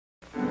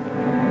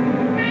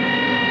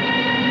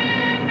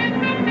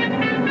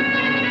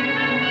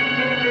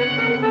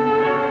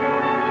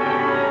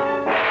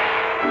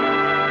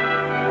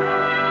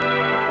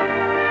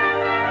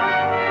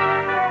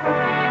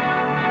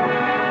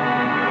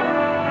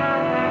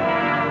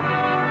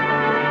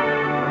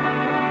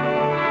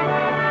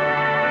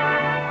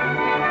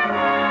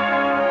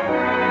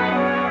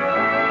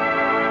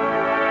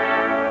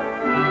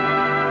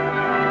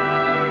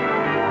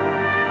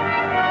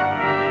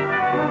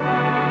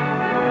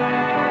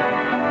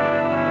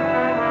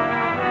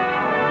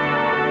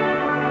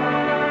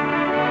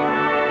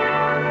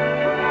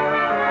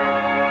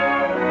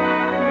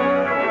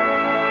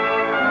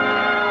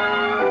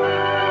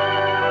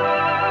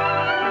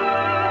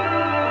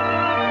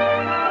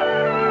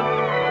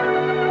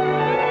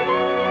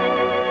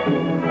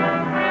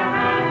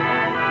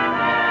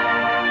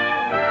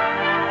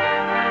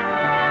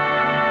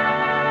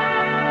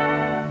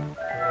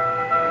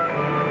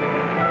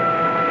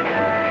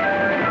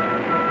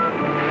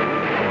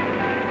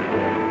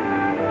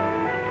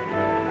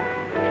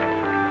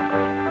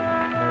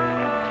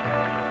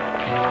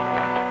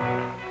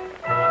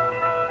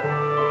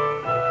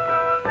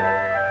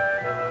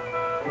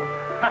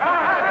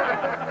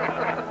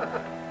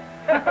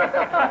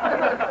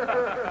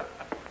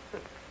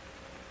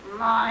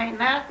My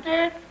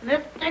master,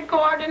 Mr.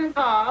 Gordon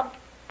Cobb,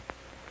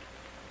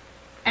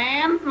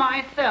 and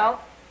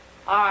myself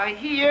are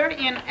here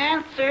in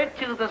answer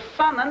to the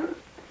summons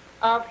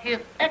of His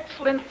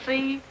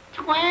Excellency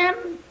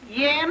Tuan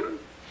Yen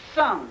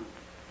Sung.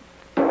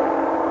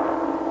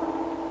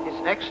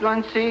 His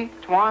Excellency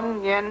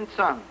Tuan Yen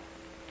Sung.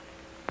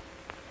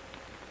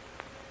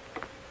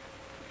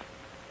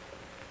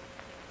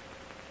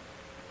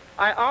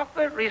 I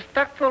offer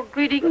respectful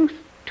greetings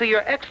to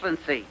Your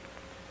Excellency.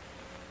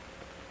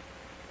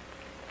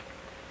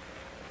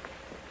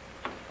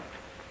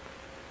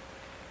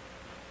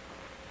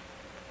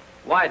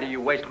 Why do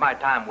you waste my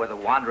time with a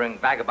wandering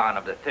vagabond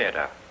of the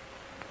theater?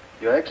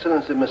 Your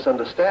Excellency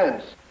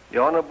misunderstands. The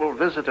honorable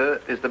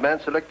visitor is the man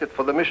selected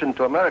for the mission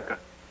to America.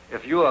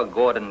 If you are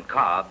Gordon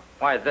Cobb,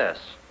 why this?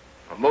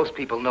 Well, most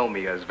people know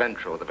me as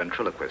Ventro, the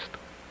ventriloquist.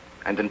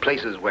 And in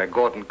places where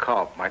Gordon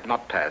Cobb might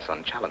not pass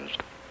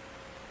unchallenged,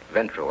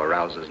 Ventro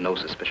arouses no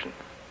suspicion.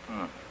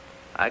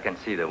 I can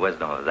see the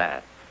wisdom of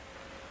that.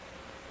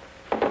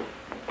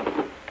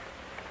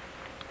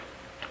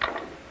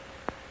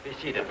 Be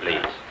seated,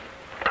 please.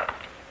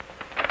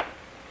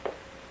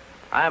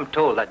 I am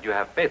told that you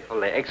have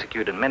faithfully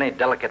executed many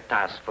delicate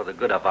tasks for the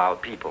good of our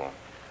people.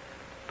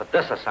 But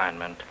this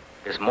assignment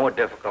is more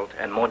difficult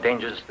and more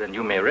dangerous than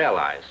you may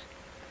realize.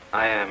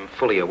 I am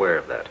fully aware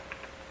of that.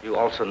 You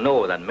also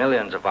know that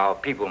millions of our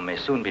people may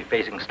soon be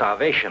facing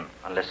starvation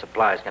unless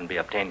supplies can be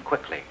obtained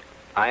quickly.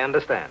 I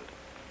understand.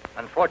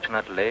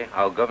 Unfortunately,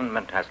 our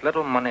government has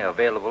little money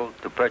available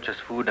to purchase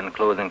food and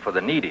clothing for the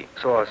needy.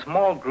 So a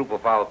small group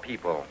of our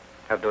people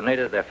have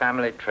donated their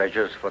family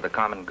treasures for the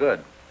common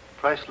good.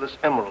 Priceless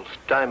emeralds,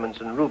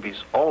 diamonds, and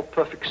rubies, all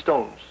perfect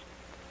stones.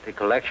 The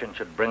collection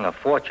should bring a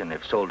fortune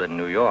if sold in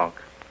New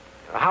York.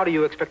 How do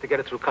you expect to get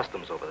it through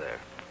customs over there?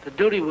 The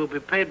duty will be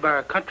paid by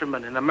our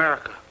countrymen in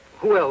America.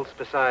 Who else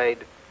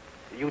beside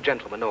you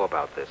gentlemen know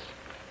about this?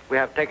 We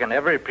have taken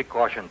every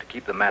precaution to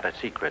keep the matter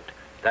secret.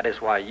 That is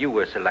why you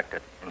were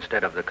selected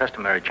instead of the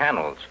customary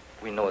channels.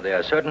 We know there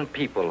are certain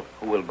people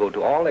who will go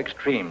to all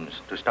extremes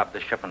to stop the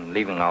shipment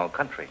leaving our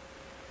country.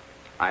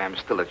 I am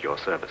still at your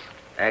service.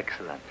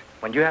 Excellent.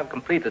 When you have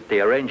completed the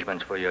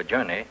arrangements for your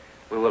journey,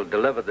 we will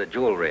deliver the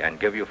jewelry and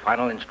give you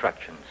final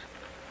instructions.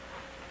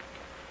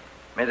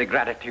 May the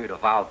gratitude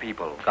of our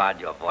people guard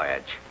your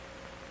voyage.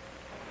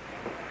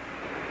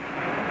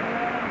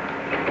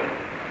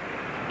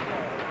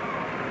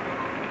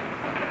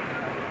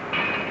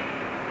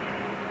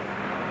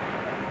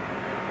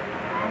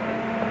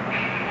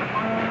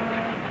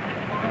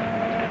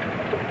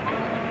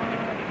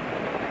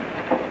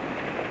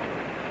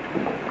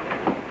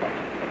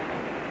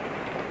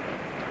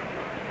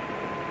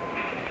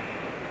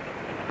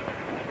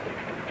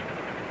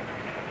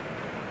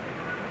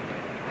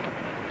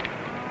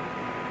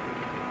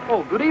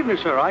 Oh, good evening,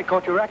 sir. I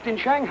caught your act in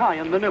Shanghai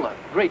and Manila.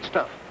 Great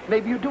stuff.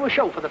 Maybe you do a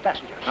show for the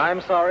passengers.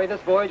 I'm sorry.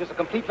 This voyage is a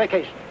complete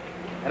vacation.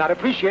 And I'd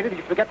appreciate it if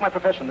you'd forget my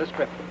profession this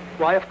trip.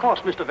 Why, of course,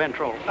 Mr.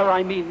 Ventrol. Or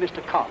I mean,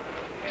 Mr. Cobb.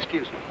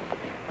 Excuse me.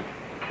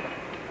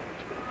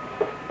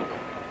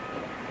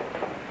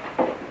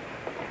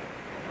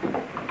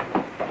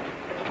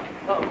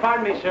 Oh,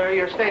 pardon me, sir.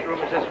 Your stateroom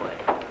is this way.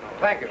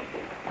 Thank you.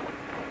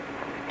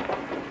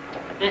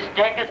 This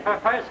deck is for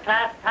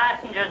first-class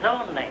passengers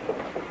only.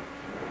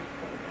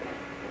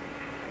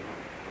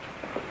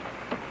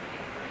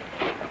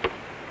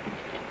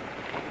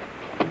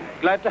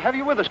 Glad to have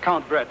you with us,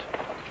 Count Brett.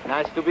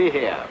 Nice to be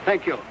here.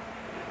 Thank you.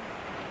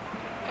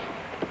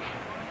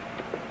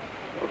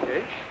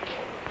 Okay.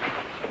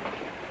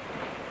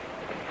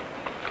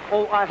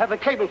 Oh, I have a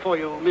cable for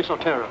you, Miss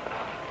Otero.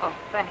 Oh,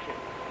 thank you.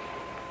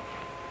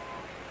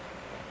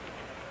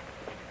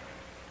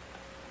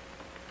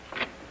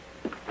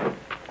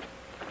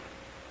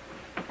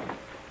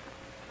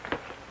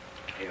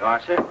 Here you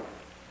are, sir.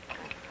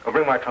 Oh,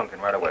 bring my trunk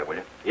in right away, will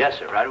you? Yes,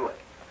 sir. Right away.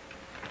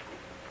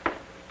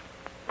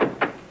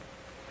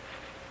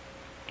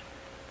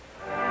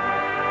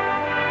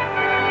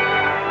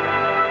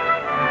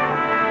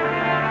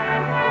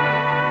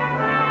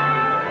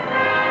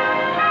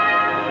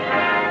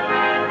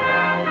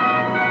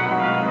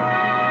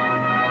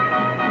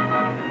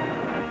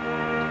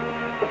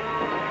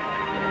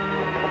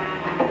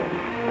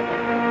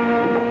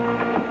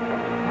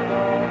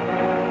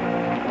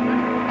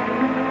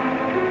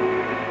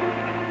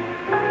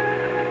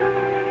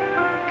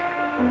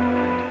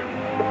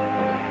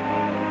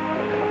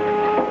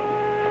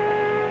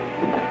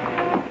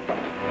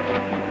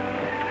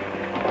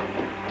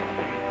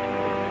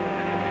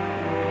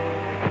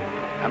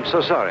 I'm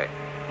so sorry.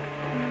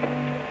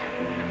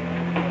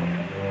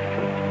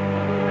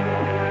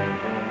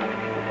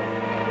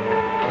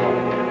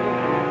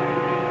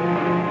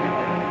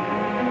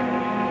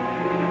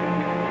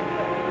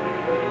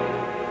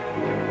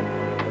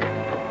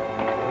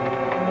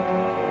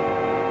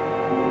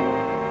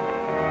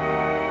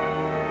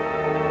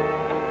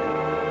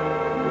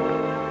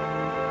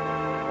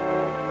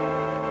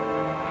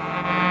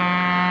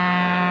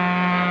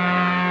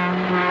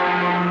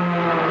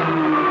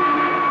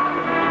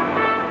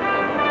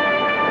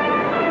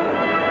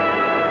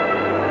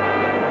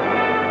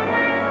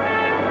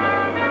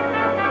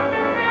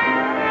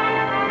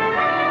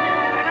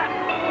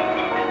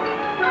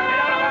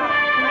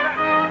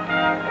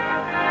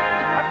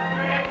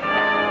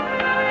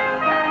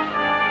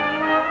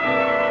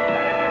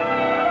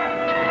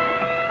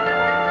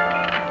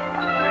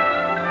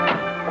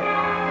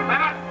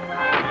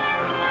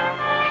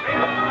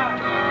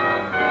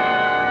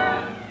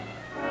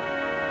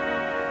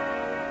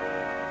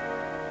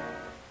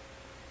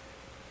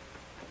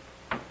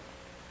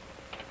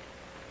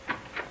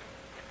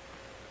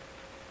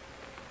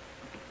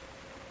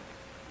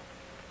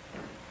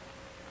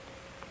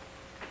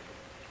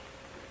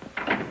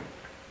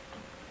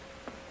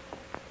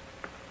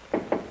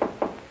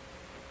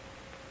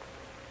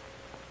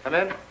 Come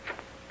in.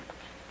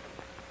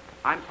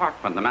 I'm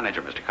Parkman, the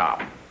manager, Mr.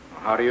 Cobb.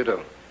 How do you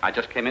do? I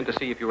just came in to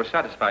see if you were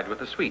satisfied with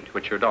the suite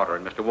which your daughter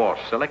and Mr. Walsh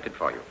selected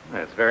for you.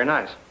 It's very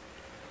nice.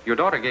 Your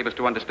daughter gave us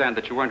to understand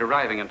that you weren't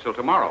arriving until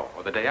tomorrow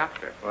or the day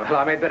after. Well,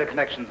 I made better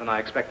connections than I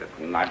expected.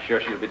 And I'm sure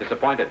she'll be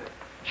disappointed.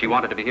 She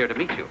wanted to be here to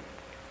meet you.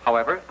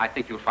 However, I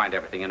think you'll find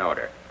everything in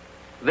order.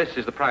 This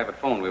is the private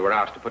phone we were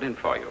asked to put in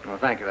for you. Well,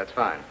 thank you. That's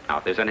fine. Now,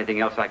 if there's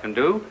anything else I can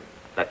do,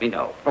 let me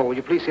know. Oh, will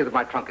you please see that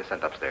my trunk is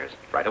sent upstairs?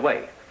 Right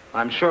away.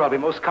 I'm sure I'll be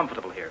most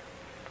comfortable here.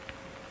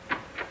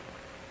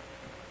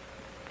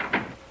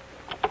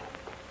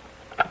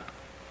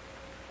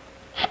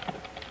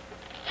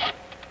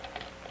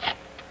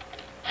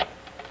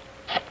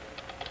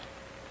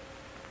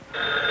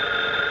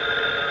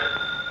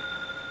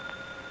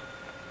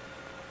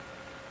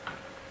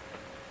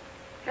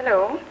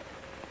 Hello.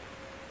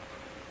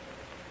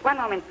 One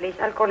moment, please.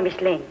 I'll call Miss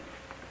Lane.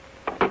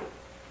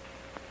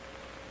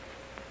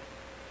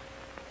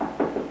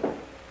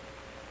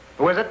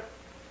 Who is it?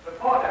 The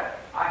porter.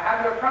 I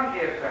have your trunk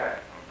here, sir.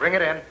 Bring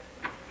it in.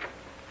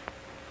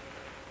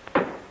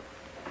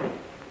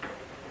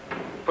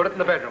 Put it in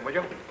the bedroom, will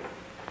you?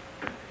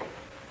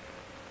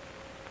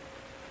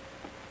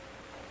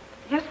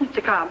 Yes,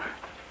 Mr. Cobb.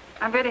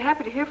 I'm very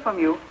happy to hear from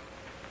you.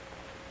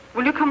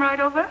 Will you come right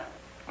over?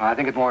 I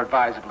think it more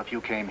advisable if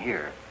you came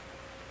here.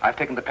 I've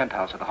taken the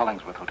penthouse at the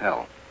Hollingsworth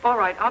Hotel. All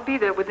right. I'll be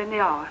there within the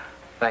hour.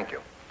 Thank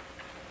you.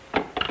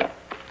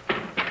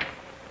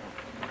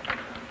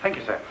 Thank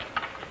you, sir.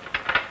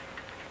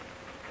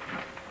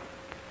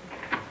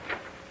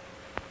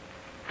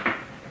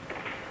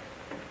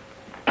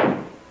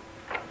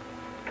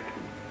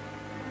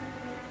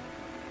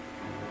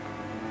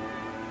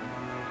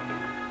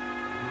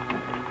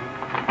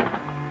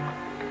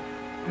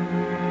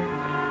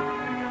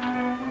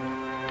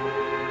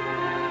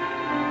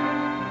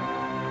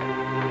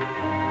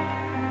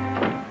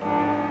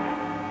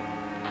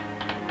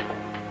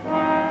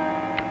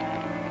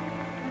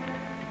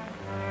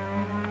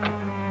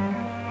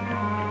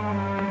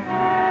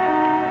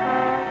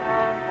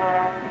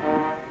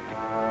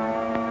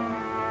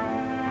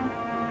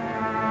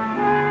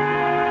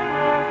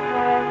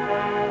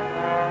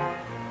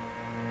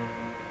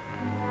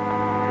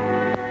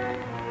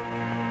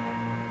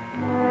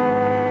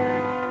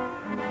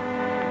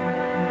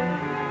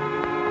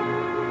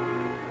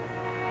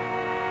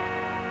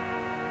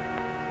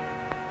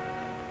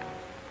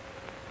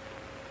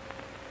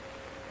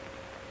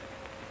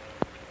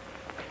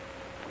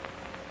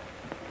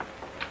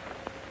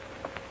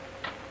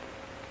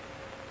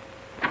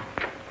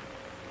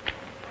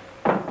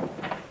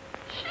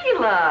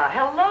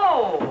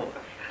 Hello.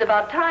 It's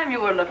about time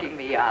you were looking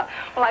me up.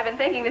 Well, I've been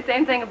thinking the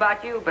same thing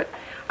about you, but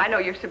I know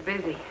you're so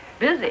busy.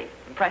 Busy?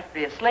 I'm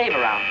practically a slave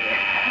around here.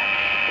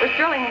 It was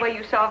thrilling the way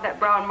you solved that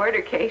Brown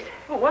murder case.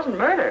 Well, it wasn't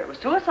murder. It was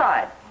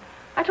suicide.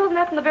 I told them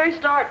that from the very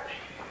start.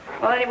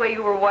 Well, anyway,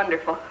 you were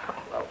wonderful.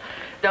 Well,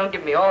 don't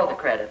give me all the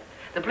credit.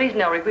 The police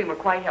in Ellery Green were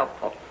quite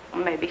helpful.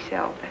 Well, maybe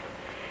so, but...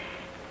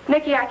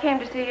 Nikki, I came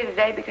to see you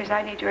today because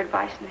I need your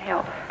advice and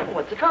help. Well,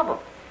 what's the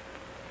trouble?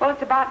 Well,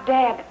 it's about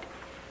Dad.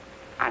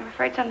 I'm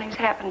afraid something's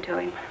happened to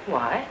him.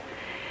 Why?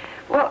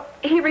 Well,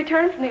 he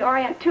returned from the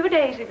Orient 2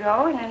 days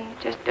ago and then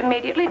just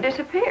immediately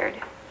disappeared.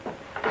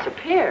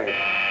 Disappeared?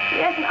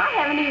 Yes, and I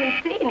haven't even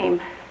seen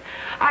him.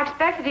 I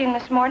expected him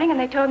this morning, and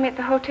they told me at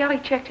the hotel he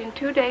checked in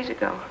 2 days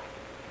ago.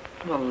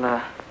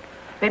 Well,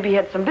 maybe he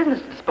had some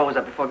business to dispose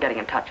of before getting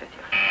in touch with you.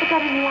 But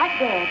that isn't like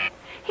Dad.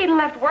 He'd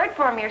left word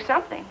for me or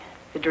something.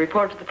 Did you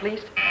report it to the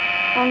police?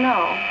 Oh,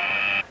 no.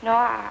 No,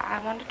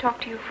 I wanted to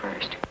talk to you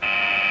first.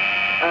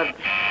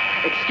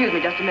 Excuse me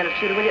just a minute,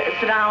 Sheila, will you?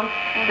 Sit down.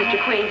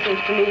 Mr. Queen seems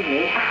to need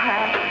me.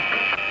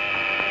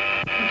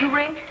 Did you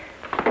ring?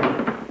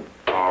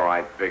 All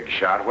right, big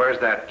shot. Where's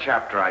that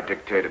chapter I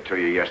dictated to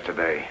you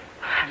yesterday?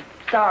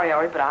 Sorry,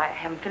 Ellery, but I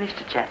haven't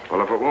finished it yet.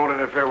 Well, if it won't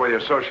interfere with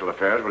your social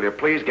affairs, will you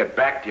please get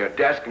back to your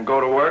desk and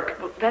go to work?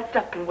 Well, that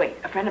stuff can wait.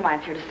 A friend of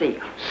mine's here to see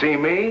you. See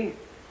me?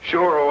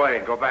 Sure away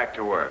and go back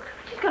to work.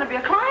 She's going to be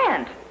a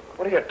client.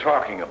 What are you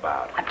talking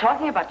about? I'm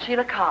talking about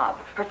Sheila Cobb.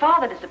 Her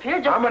father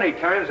disappeared just... How many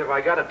times have I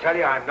got to tell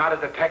you I'm not a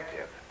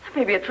detective? There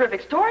may be a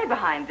terrific story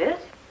behind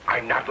this.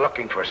 I'm not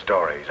looking for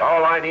stories.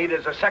 All I need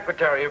is a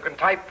secretary who can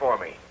type for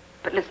me.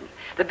 But listen,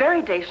 the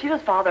very day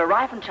Sheila's father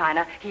arrived from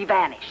China, he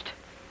vanished.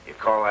 You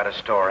call that a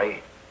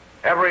story?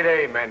 Every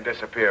day men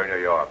disappear in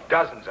New York.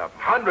 Dozens of them,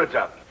 hundreds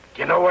of them.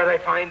 Do you know where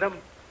they find them?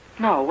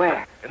 No,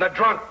 where? In the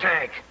drunk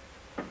tank.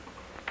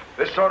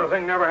 This sort of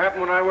thing never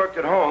happened when I worked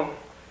at home.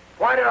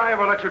 Why did I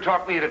ever let you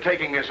talk me into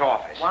taking this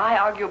office? Why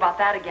argue about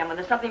that again when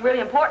there's something really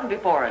important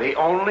before us? The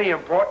only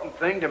important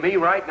thing to me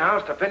right now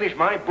is to finish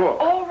my book.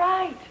 All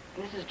right.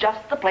 This is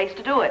just the place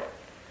to do it.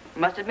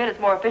 You must admit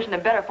it's more efficient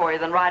and better for you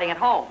than riding at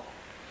home.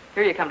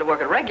 Here you come to work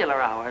at regular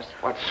hours.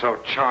 What's so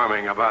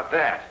charming about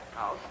that?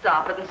 Oh,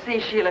 stop it and see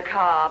Sheila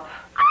Cobb.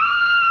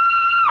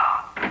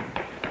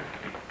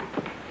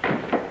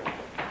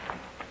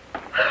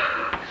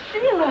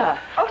 Sheila!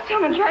 Oh,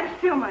 someone tried to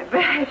steal my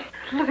bag.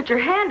 Look at your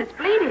hand. It's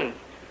bleeding.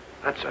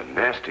 That's a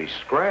nasty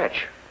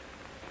scratch.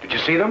 Did you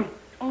see them?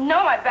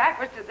 No, my back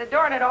was to the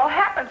door and it all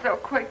happened so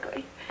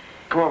quickly.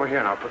 Come over here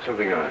and I'll put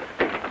something on.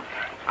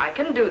 I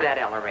can do that,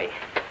 Ellery.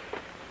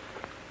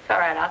 It's all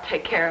right, I'll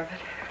take care of it.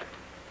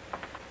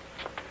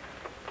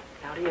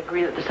 Now, do you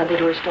agree that there's something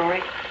to her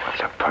story? What's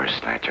a purse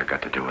snatcher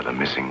got to do with a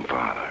missing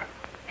father?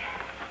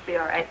 Be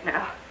all right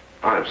now.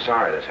 Oh, I'm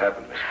sorry this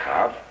happened, Miss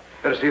Cobb.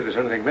 Better see if there's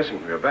anything missing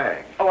from your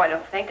bag. Oh, I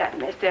don't think I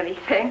missed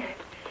anything.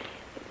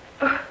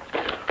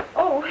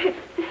 Oh, here.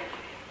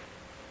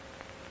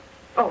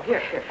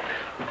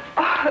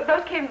 Oh,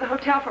 those came to the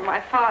hotel from my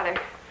father.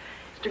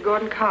 Mr.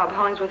 Gordon Cobb,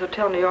 Hollingsworth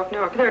Hotel, New York, New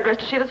York. They're addressed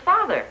to Sheila's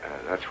father.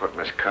 That's what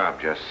Miss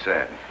Cobb just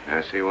said.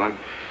 I see one.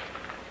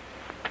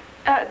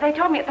 They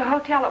told me at the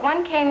hotel that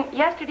one came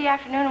yesterday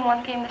afternoon and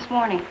one came this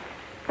morning.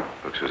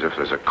 Looks as if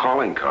there's a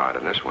calling card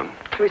in this one.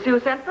 Shall we see who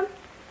sent them?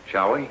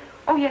 Shall we?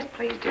 Oh, yes,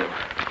 please do.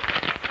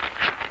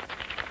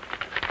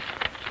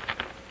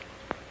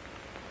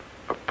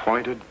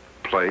 Appointed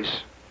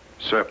place,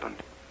 Serpent.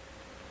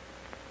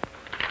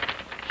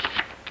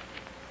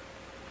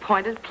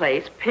 Appointed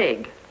place,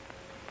 Pig.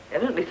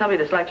 Evidently somebody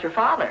dislikes your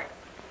father.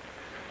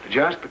 Did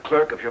you ask the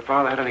clerk if your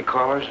father had any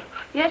callers?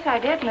 Yes, I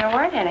did, and there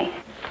weren't any.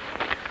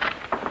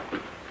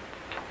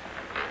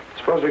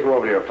 Suppose we go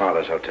over to your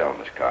father's hotel,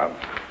 Miss Cobb.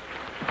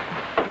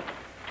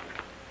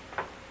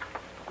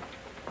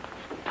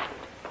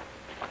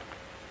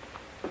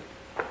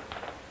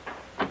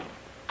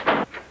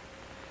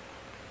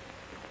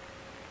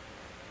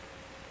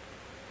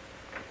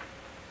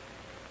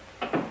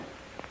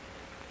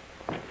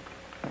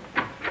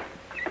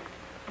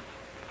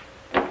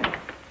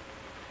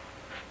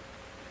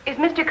 Is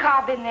Mr.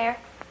 Cobb in there?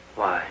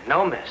 Why,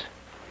 no, miss.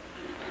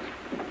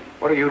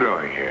 What are you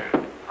doing here?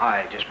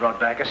 I just brought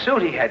back a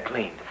suit he had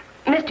cleaned.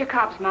 Mr.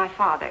 Cobb's my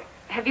father.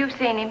 Have you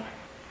seen him?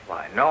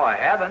 Why, no, I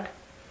haven't.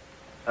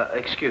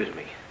 Excuse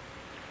me.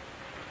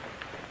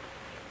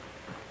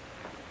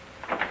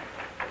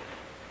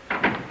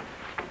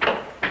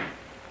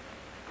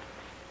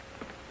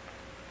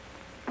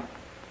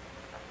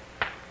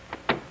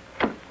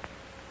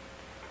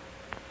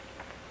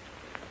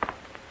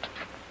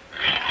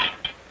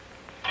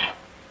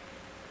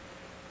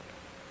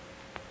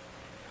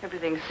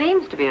 Everything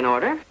seems to be in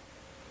order.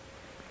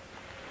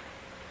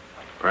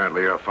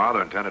 Apparently your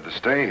father intended to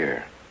stay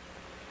here.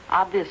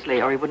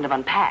 Obviously, or he wouldn't have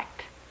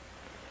unpacked.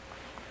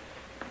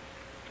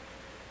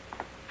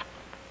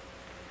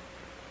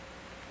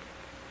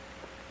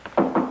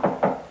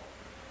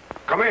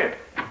 Come in.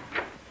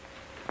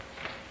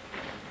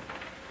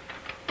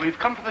 We've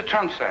come for the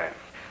trunk, sir.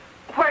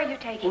 Where are you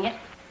taking it?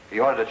 He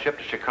ordered it shipped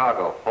to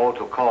Chicago. Hold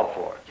to call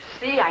for.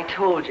 See, I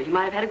told you. He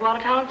might have had to go out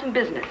of town on some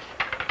business.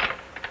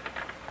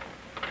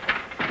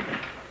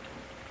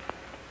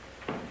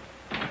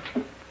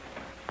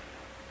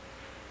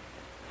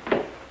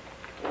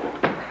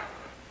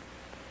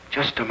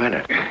 Just a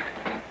minute.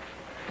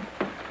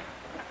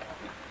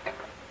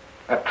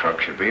 That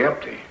trunk should be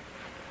empty.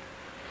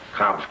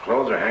 Cobb's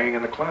clothes are hanging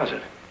in the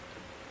closet.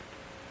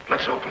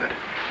 Let's open it.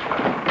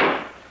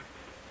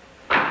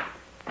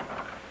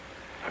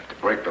 Have to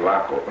break the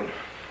lock open.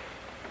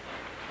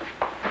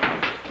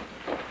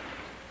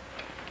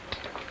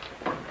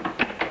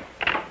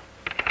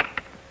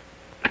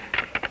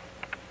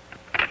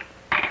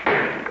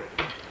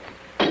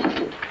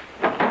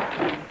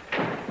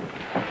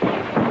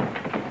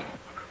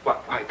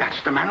 Why,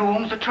 that's the man who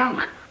owns the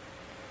trunk.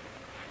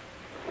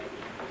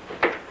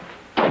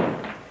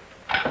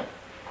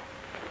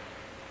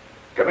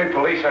 Give me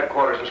police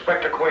headquarters,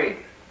 Inspector Queen.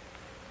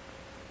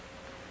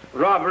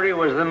 Robbery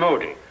was the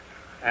motive,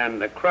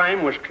 and the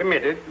crime was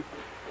committed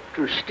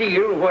to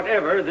steal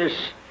whatever this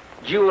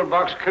jewel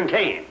box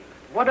contained.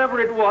 Whatever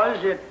it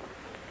was, it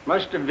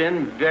must have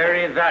been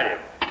very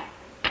valuable.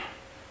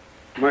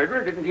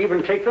 Murderer didn't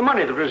even take the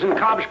money that was in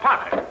Cobb's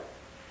pocket.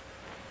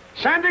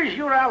 Sanders,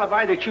 your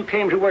alibi that you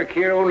came to work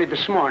here only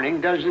this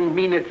morning doesn't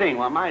mean a thing.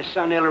 Well, my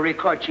son Ellery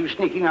caught you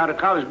sneaking out of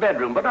Cobb's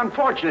bedroom, but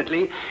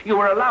unfortunately, you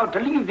were allowed to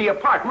leave the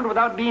apartment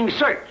without being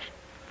searched.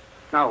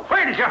 Now,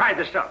 where did you hide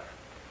the stuff?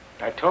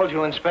 I told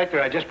you, Inspector,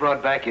 I just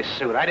brought back his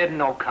suit. I didn't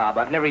know Cobb.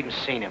 I've never even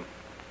seen him.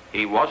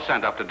 He was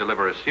sent up to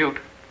deliver a suit.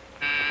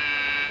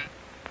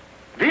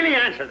 Really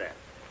answer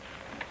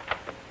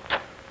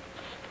that.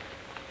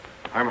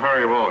 I'm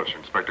Harry Walsh,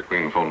 Inspector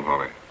Queen phone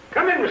calling.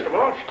 Come in, Mr.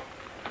 Walsh.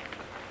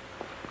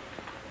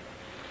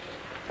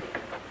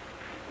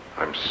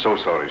 I'm so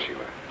sorry,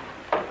 Sheila.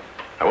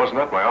 I wasn't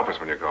at my office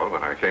when you called,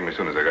 but I came as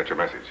soon as I got your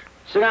message.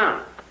 Sit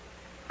down.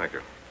 Thank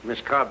you. Miss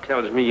Cobb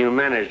tells me you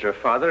managed her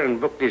father and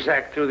booked his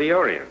act through the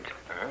Orient.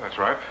 That's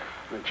right.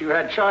 But you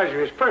had charge of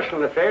his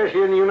personal affairs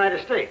here in the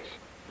United States.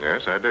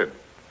 Yes, I did.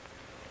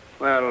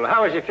 Well,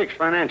 how is he fixed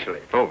financially?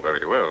 Oh,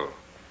 very well.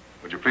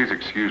 Would you please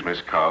excuse Miss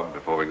Cobb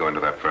before we go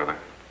into that further?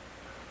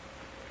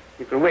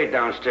 You can wait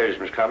downstairs,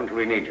 Miss Cobb, until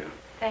we need you.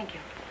 Thank you.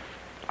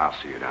 I'll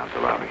see you down at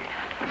the lobby.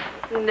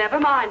 Never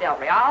mind,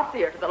 Ellery. I'll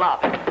see her to the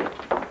lobby.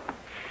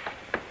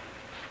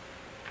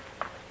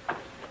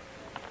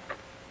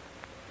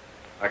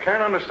 I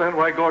can't understand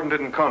why Gordon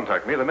didn't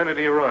contact me the minute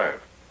he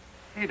arrived.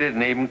 He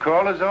didn't even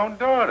call his own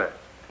daughter.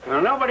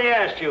 Well, nobody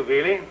asked you,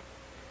 Bealey.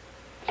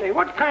 Say,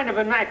 what kind of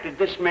an act did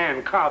this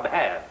man Cobb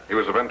have? He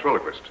was a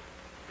ventriloquist.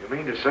 You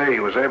mean to say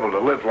he was able to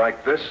live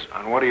like this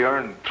on what he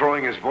earned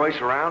throwing his voice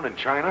around in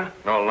China?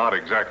 No, not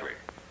exactly.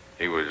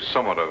 He was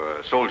somewhat of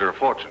a soldier of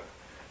fortune.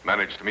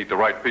 Managed to meet the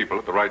right people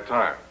at the right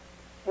time.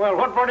 Well,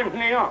 what brought him to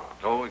New York?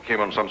 Oh, he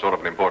came on some sort of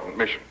an important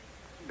mission.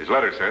 His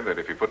letter said that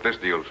if he put this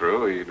deal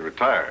through, he'd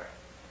retire.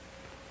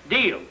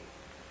 Deal?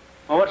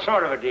 Well, what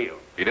sort of a deal?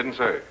 He didn't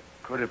say.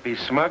 Could it be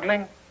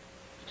smuggling?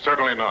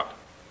 Certainly not.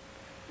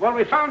 Well,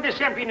 we found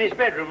this empty in his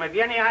bedroom. Have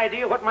you any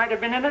idea what might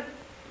have been in it?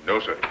 No,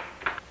 sir.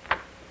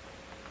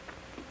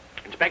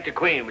 Inspector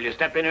Queen, will you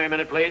step in here a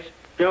minute, please?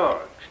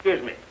 Sure.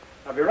 Excuse me.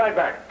 I'll be right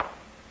back.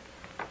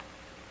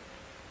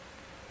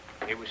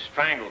 He was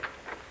strangled.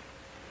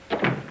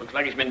 Looks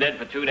like he's been dead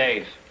for 2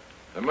 days.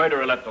 The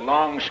murderer left a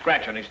long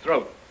scratch on his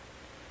throat.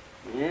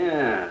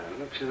 Yeah,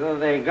 looks as though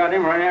they got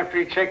him right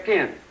after he checked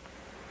in.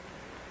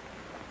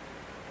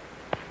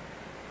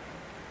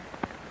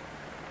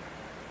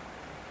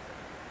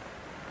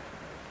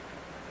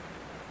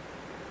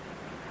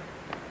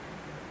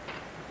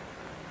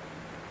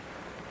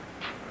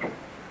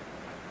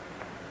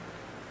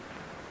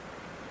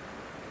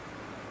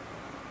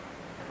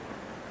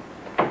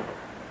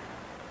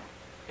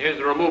 Here's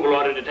the removal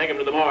order to take him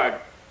to the morgue.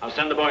 I'll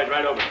send the boys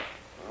right over.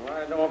 Well,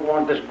 I don't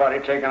want this body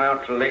taken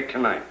out till late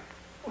tonight.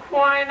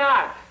 Why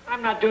not?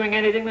 I'm not doing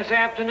anything this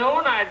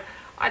afternoon.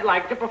 I'd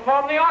like to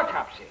perform the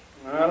autopsy.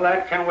 Well,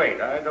 that can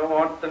wait. I don't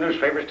want the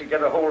newspapers to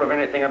get a hold of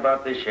anything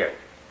about this yet.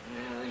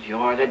 Well,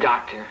 you're the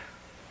doctor.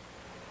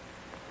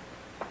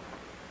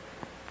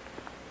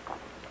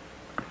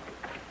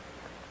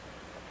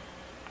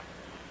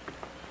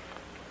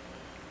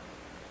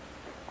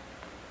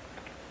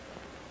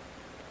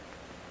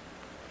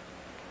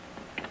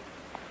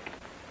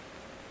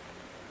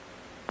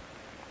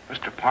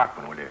 Mr.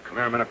 Parkman, will you come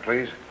here a minute,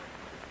 please?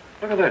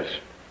 Look at this.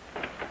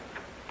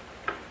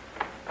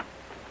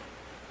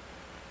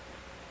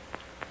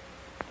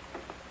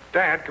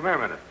 Dad, come here a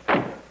minute.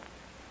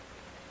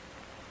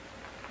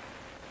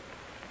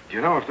 Do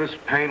you know if this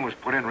pane was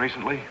put in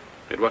recently?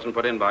 It wasn't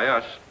put in by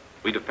us.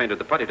 We'd have painted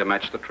the putty to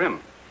match the trim.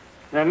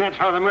 Then that's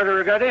how the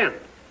murderer got in.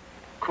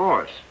 Of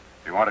course.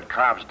 He wanted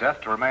Cobb's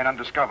death to remain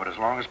undiscovered as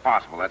long as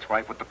possible. That's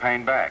why he put the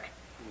pane back.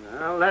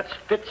 Well, that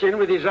fits in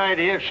with his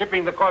idea of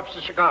shipping the corpse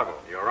to Chicago.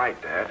 You're right,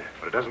 Dad.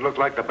 But it doesn't look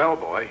like the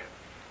bellboy.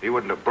 He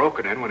wouldn't have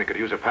broken in when he could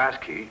use a pass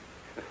key.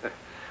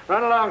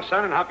 Run along,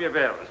 son, and hop your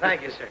bells.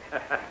 Thank you, sir.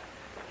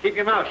 Keep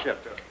your mouth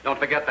shut, though. Don't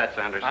forget that,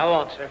 Sanders. I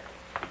won't, sir.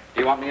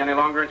 Do you want me any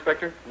longer,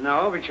 Inspector?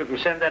 No, but you can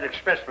send that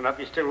expressman up.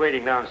 He's still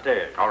waiting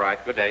downstairs. All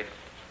right. Good day.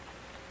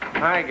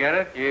 I get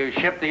it. You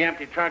ship the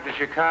empty trunk to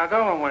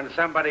Chicago, and when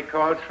somebody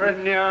calls for it...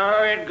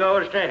 No, it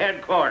goes to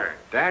headquarters.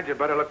 Dad, you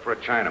better look for a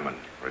Chinaman,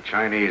 or a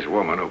Chinese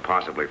woman who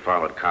possibly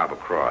followed Cobb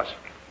across.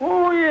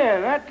 Oh, yeah,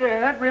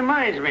 that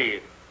reminds me.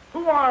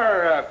 Who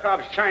are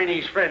Cobb's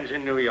Chinese friends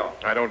in New York?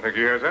 I don't think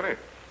he has any.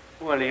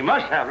 Well, he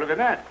must have. Look at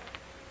that.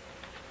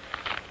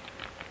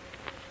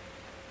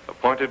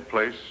 Appointed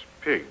place,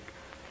 pig.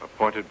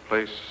 Appointed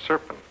place,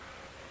 serpent.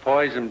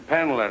 Poison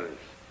pen letters.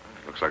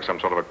 Looks like some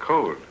sort of a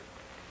code.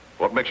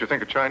 What makes you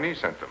think a Chinese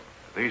sent them?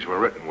 These were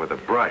written with a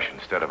brush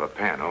instead of a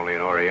pen. Only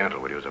an Oriental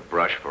would use a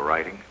brush for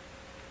writing.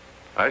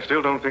 I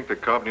still don't think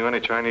that Cobb knew any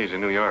Chinese in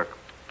New York.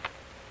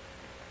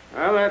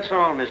 Well, that's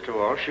all, Mr.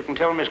 Walsh. You can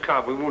tell Miss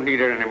Cobb we won't need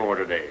her anymore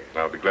today.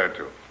 I'll be glad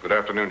to. Good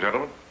afternoon,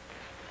 gentlemen.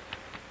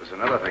 There's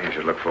another thing you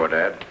should look for,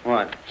 Dad.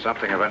 What?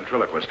 Something a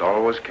ventriloquist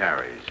always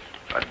carries.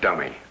 A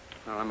dummy.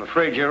 Well, I'm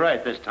afraid you're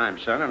right this time,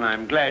 son, and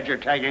I'm glad you're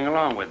tagging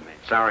along with me.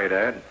 Sorry,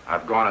 Dad.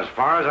 I've gone as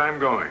far as I'm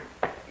going.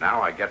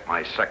 Now I get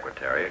my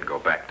secretary and go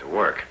back to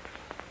work.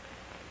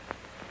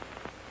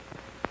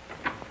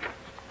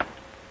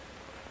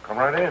 Come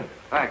right in.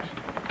 Thanks.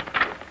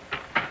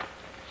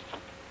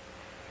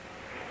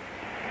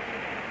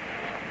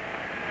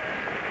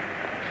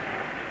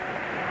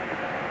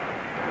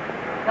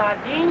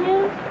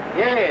 Gardenias?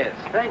 Yes,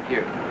 thank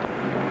you.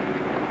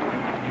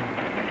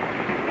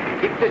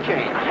 Keep the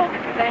change. Oh,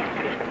 thank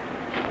you.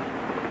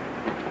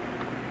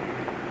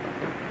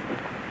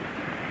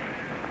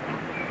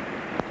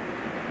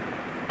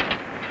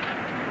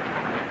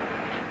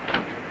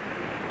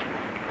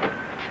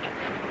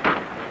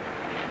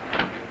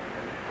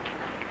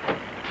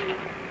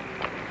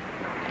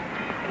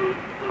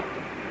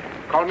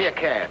 Call me a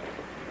cab.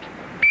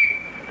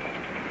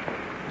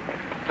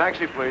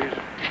 Taxi, please.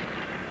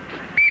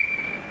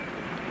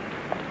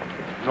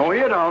 No,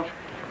 you don't.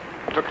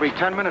 Took me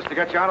 10 minutes to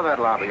get you out of that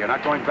lobby. You're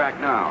not going back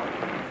now.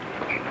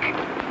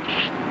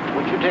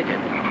 What's your ticket?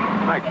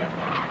 Thank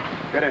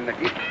you. Get in,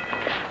 Nicky.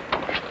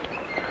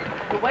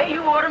 The way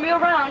you order me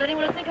around,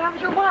 anyone would think I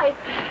was your wife.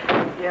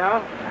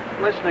 Yeah?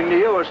 Listening to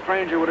you, a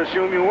stranger would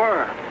assume you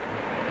were.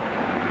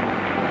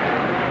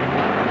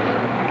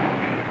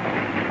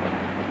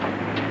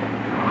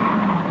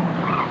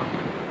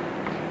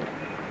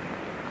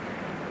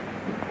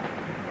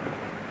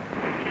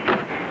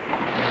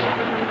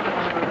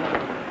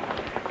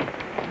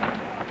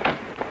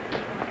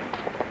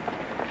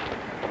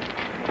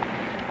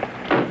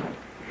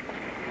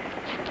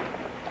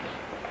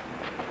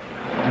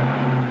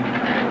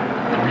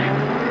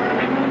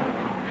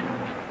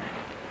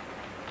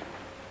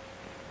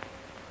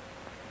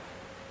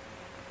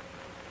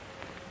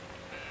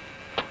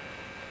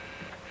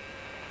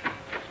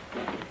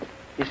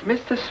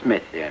 Mr.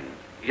 Smith in?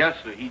 Yes,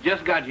 sir. He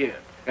just got here,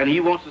 and he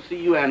wants to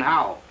see you and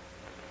how.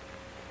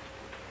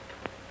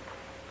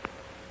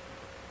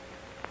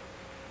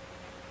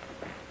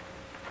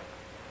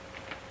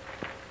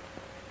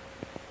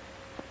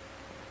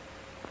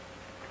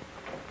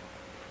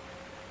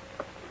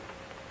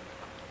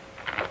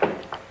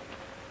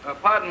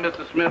 Pardon,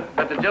 Mr. Smith,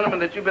 but the gentleman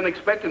that you've been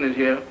expecting is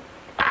here.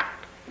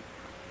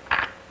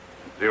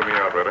 Deal me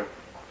out, brother.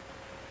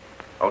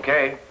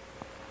 Okay.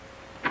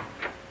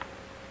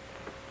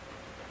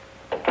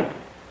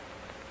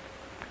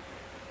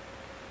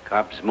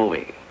 Cobb's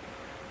moving.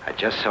 I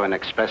just saw an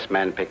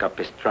expressman pick up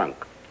his trunk.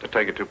 To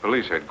take it to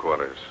police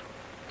headquarters.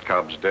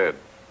 Cobb's dead.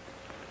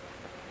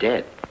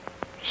 Dead?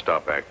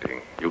 Stop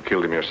acting. You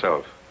killed him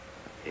yourself.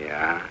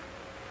 Yeah?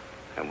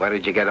 And where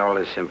did you get all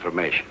this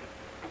information?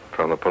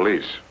 From the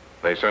police.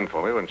 They sent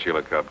for me when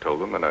Sheila Cobb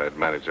told them that I had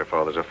managed their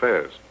father's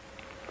affairs.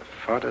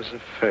 Father's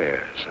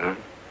affairs, huh?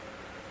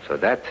 So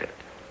that's it.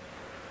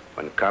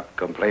 When Cobb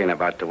complained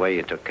about the way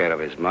you took care of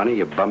his money,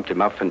 you bumped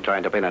him up and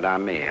tried to pin it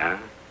on me, huh?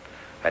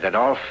 Had it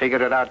all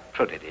figured it out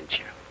pretty, didn't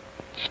you?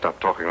 Stop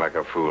talking like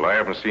a fool. I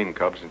haven't seen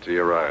Cobb since he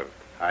arrived.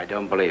 I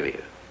don't believe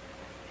you.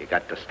 You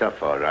got the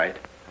stuff all right,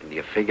 and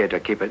you figure to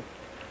keep it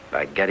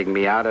by getting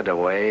me out of the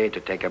way to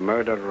take a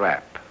murder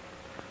rap.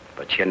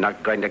 But you're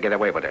not going to get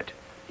away with it.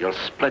 You'll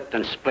split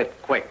and split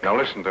quick. Now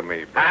listen to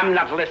me. I'm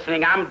not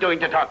listening. I'm doing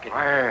the talking.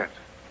 Quiet.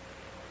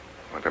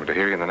 Want them to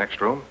hear you in the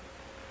next room?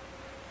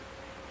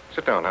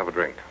 Sit down, have a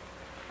drink.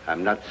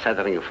 I'm not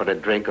settling for a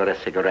drink or a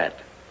cigarette.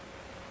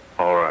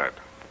 All right.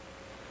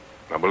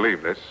 Now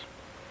believe this.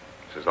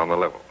 This is on the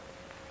level.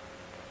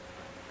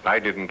 I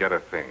didn't get a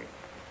thing.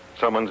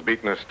 Someone's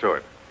beaten us to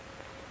it.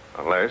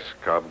 Unless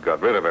Cobb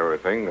got rid of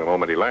everything the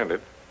moment he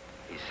landed.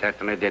 He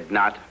certainly did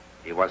not.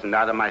 He wasn't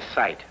out of my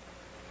sight.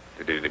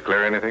 Did he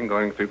declare anything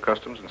going through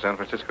customs in San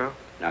Francisco?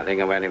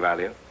 Nothing of any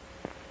value.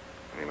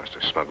 He must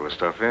have smuggled the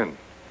stuff in.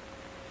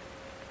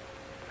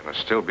 It must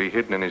still be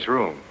hidden in his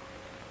room.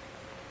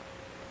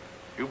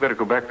 You better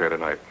go back there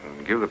tonight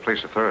and give the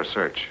place a thorough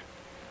search.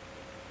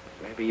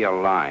 Maybe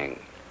you're lying,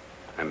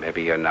 and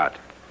maybe you're not.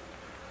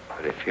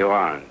 But if you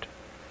aren't,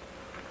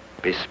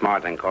 be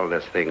smart and call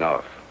this thing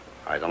off.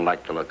 I don't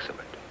like the looks of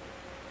it.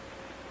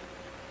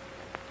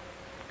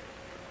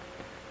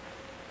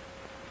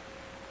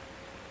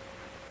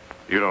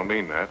 You don't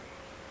mean that.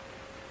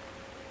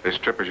 This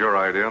trip is your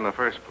idea in the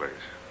first place.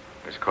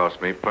 It's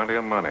cost me plenty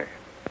of money.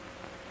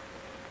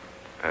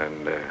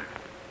 And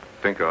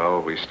think of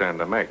all we stand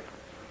to make.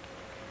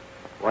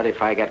 What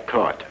if I get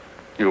caught?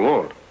 You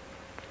won't.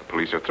 The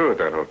police are through at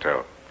that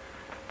hotel.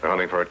 They're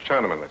hunting for a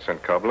Chinaman that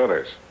sent Cobb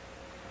letters.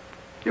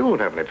 You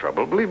won't have any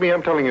trouble. Believe me,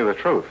 I'm telling you the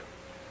truth.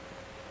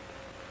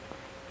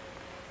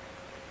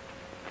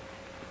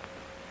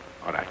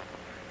 All right.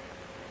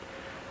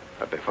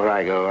 But before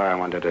I go, I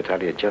wanted to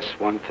tell you just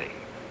one thing.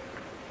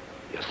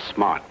 You're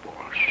smart,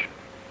 Walsh.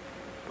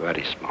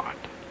 Very smart.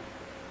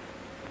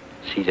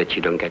 See that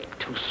you don't get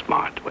too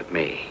smart with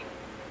me.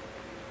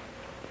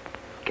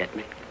 Get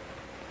me?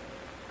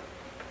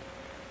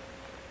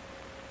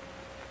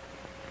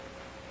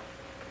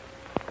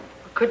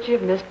 Could she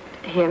have missed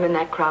him in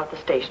that crowd at the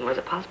station? Was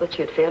it possible that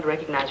she had failed to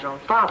recognize her own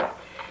father?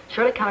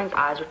 Shirley Cummings'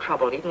 eyes were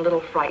troubled, even a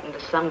little frightened,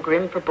 as some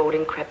grim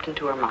foreboding crept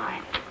into her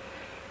mind.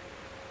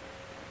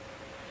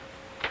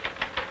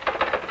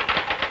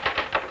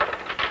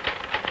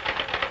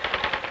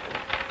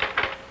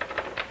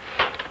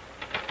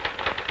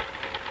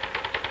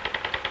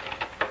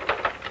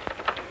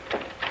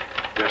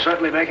 You're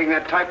certainly making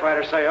that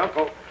typewriter say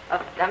uncle.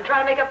 I'm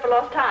trying to make up for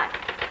lost time.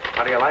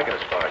 How do you like it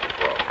as far as you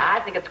go?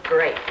 I think it's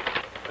great.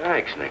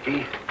 Thanks,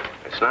 Nicky.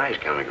 It's nice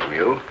coming from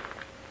you.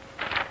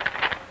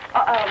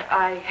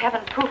 I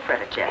haven't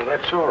proofread it yet. Well,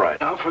 that's all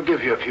right. I'll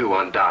forgive you a few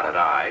undotted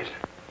I's.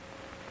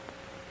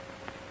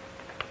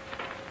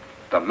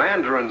 The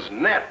Mandarin's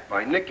Net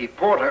by Nicky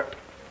Porter.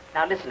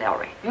 Now listen,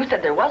 Ellery. You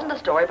said there wasn't a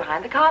story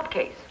behind the Cobb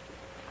case.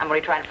 I'm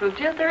only trying to prove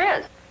to you that there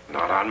is.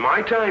 Not on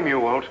my time, you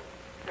won't.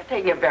 You're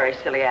taking a very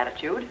silly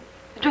attitude.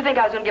 Did you think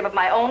I was going to give up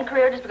my own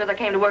career just because I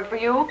came to work for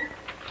you?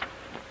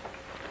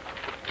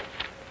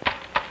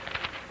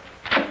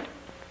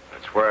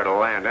 That's where it'll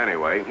land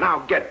anyway. Now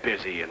get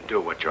busy and do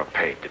what you're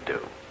paid to do.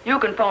 You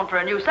can phone for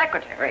a new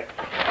secretary.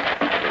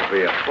 It'll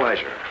be a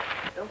pleasure.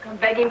 Don't come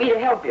begging me to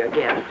help you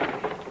again.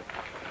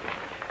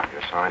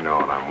 Yes, I know,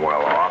 and I'm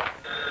well off.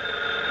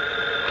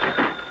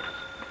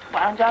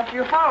 Why don't you answer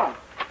your phone?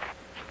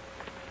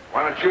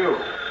 Why don't you?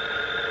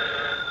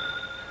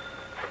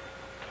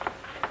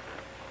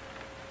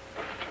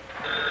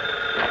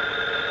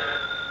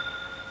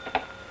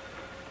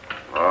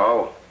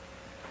 Oh,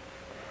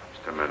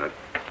 just a minute.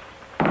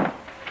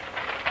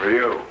 For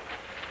you.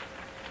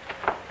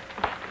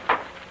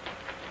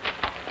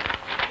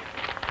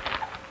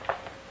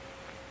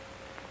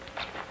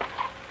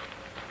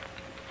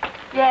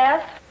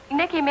 Yes?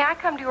 Nicky, may I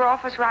come to your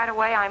office right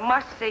away? I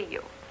must see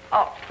you.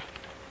 Oh,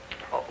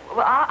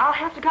 well, I'll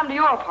have to come to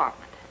your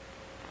apartment.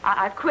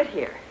 I've quit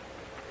here.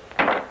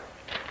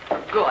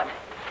 Good.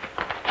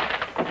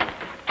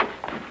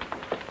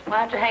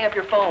 Why don't you hang up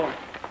your phone?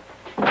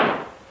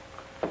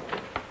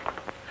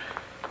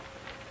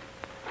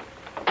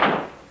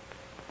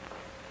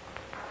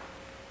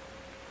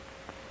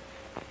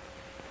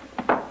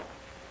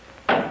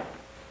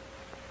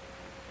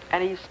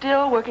 And he's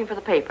still working for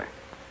the paper.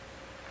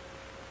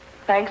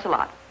 Thanks a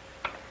lot.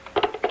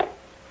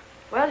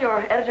 Well, your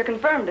editor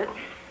confirmed it.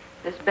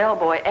 This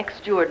bellboy,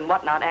 ex-steward and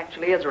whatnot,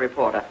 actually is a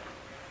reporter.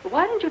 But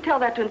why didn't you tell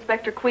that to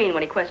Inspector Queen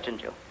when he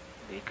questioned you?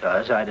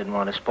 Because I didn't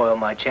want to spoil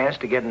my chance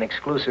to get an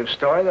exclusive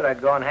story that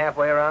I'd gone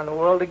halfway around the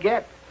world to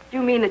get.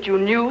 You mean that you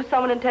knew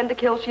someone intended to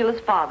kill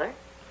Sheila's father?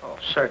 Oh,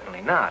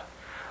 certainly not.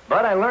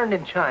 But I learned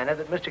in China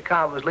that Mr.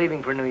 Cobb was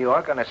leaving for New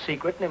York on a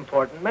secret and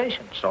important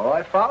mission, so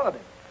I followed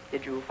him.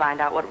 Did you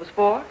find out what it was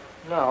for?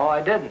 No,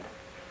 I didn't.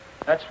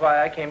 That's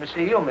why I came to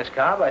see you, Miss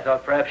Cobb. I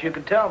thought perhaps you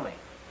could tell me.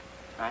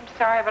 I'm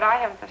sorry, but I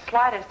haven't the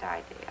slightest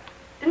idea.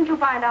 Didn't you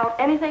find out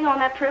anything on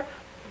that trip?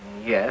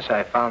 Yes,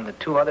 I found that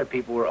 2 other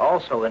people were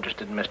also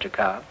interested in Mr.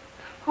 Cobb.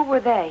 Who were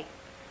they?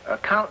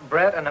 Count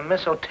Brett and a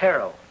Miss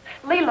Otero.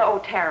 Leila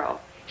Otero.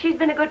 She's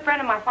been a good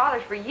friend of my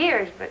father's for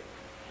years, but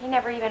he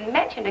never even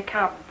mentioned a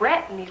Count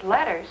Brett in these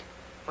letters.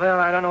 Well,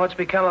 I don't know what's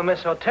become of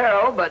Miss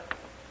Otero, but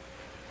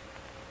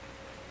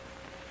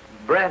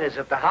Brett is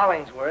at the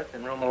Hollingsworth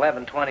in room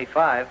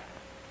 1125.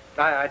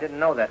 I didn't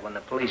know that when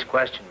the police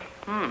questioned me.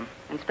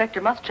 Inspector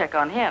must check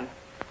on him.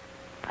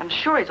 I'm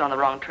sure he's on the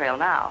wrong trail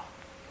now.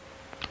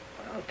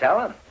 Well, tell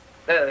him.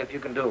 If you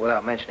can do it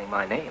without mentioning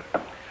my name.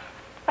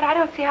 But I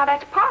don't see how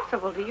that's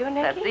possible, do you,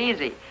 Nicky? That's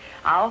easy.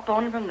 I'll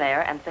phone him from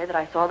there and say that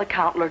I saw the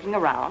Count lurking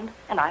around,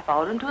 and I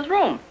followed him to his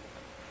room.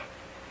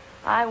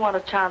 I want a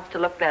chance to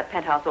look that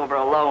penthouse over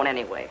alone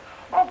anyway.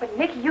 Oh, but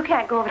Nicky, you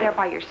can't go over there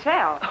by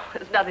yourself. Oh,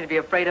 there's nothing to be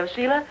afraid of,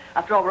 Sheila.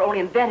 After all, we're only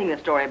inventing the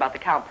story about the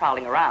Count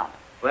prowling around.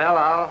 Well,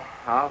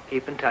 I'll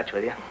keep in touch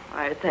with you. All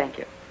right, thank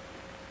you.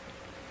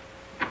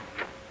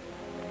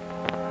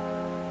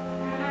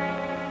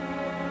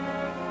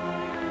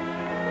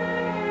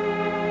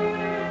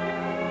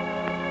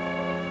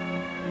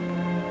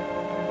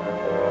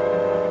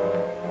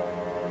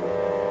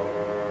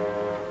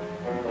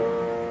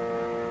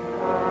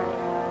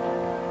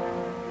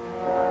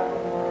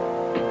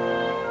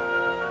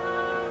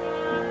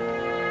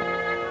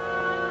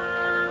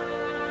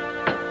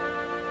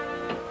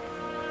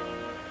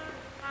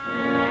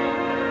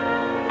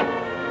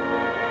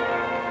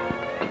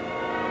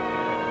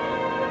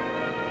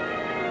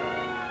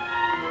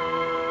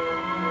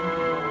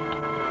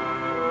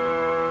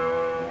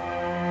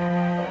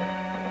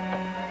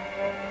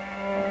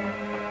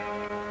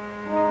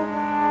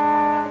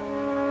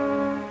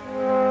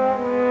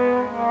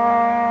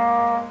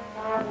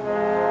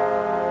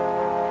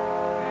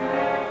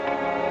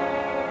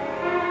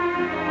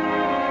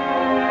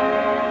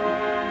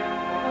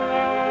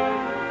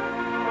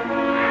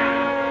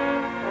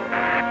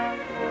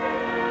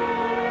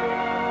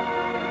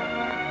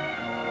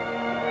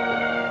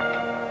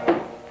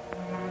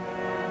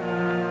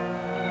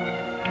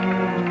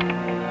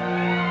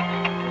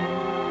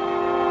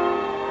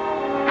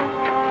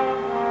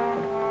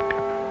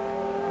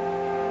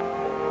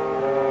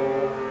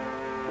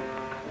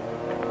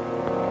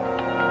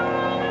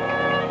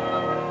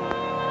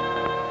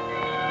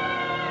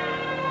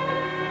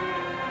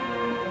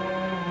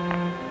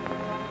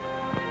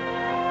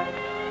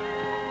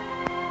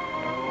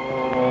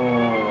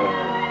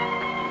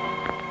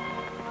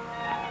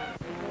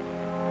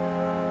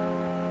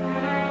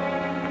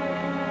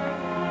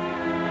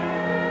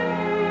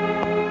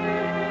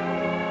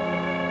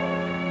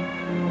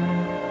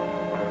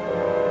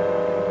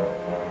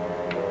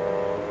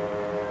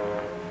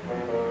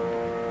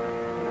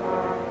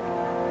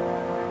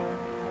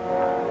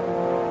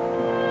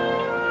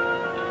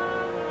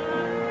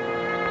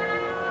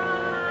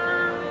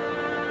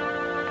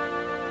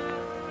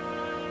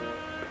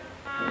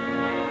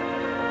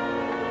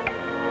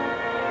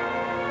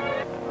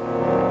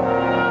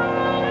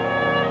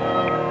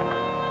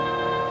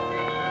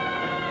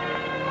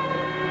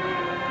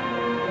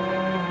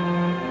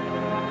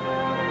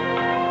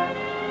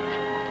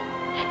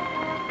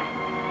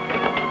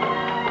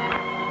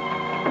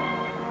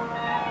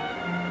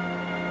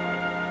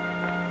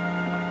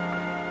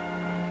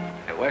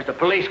 Where's the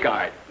police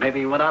guard? Maybe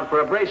he went out for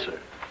a bracer.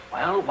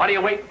 Well, what are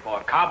you waiting for?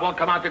 Cobb won't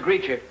come out to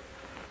greet you.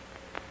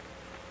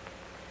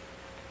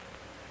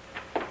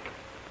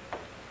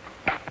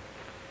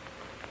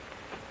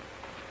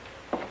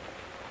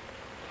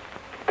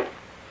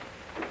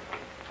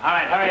 All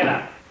right, hurry it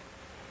up.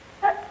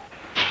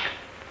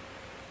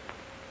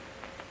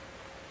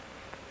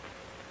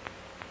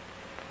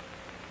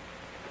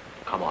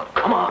 Come on,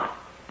 come on.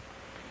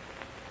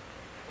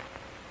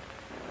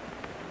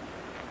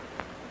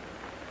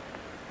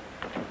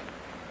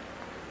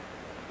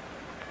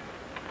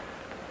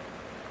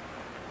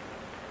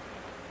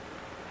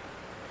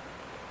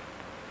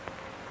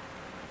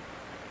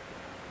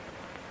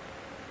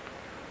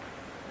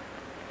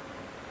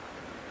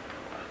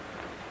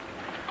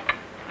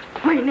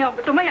 Wait, no,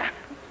 but toma ya.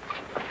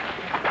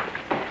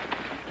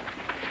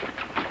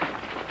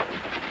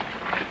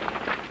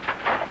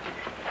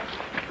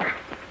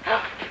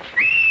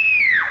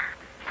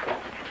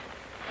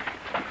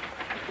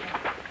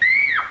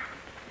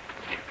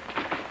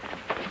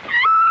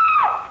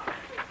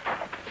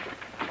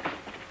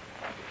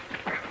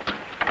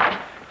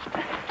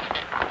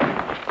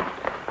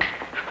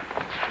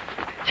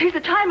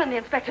 woman the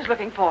inspector's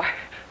looking for.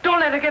 Don't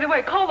let her get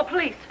away. Call the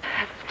police.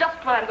 That's just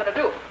what I'm going to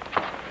do.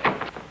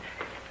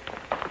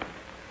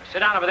 Sit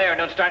down over there and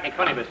don't start any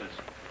funny business.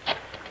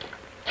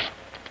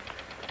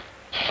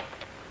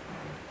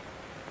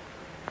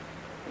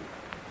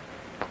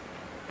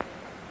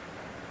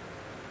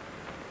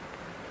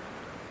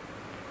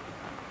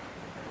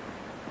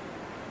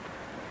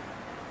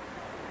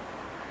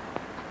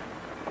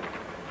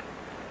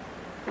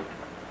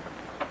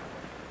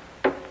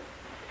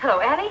 Hello,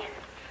 Annie.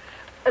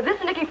 This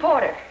is Nicky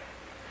Porter.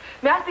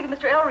 May I speak to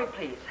Mr. Ellery,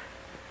 please?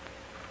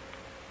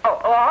 Oh,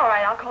 all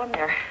right. I'll call him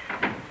there.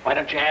 Why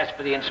don't you ask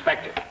for the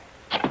inspector?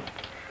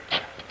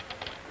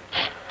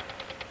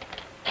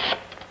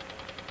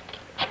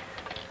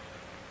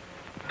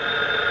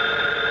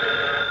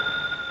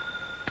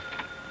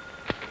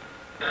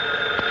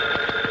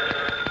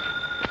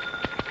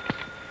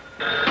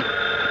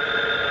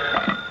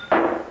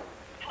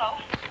 Hello,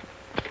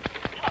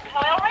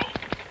 Ellery?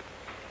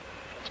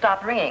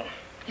 Stopped ringing.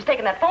 He's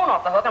taken that phone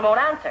off the hook and won't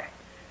answer.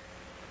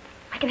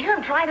 I can hear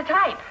him trying to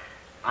type.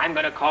 I'm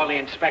going to call the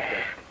inspector.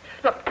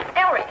 Look,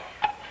 Ellery,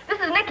 this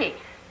is Nicky.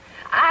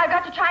 I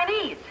got your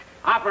Chinese.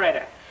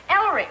 Operator.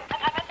 Ellery.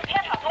 I'm at the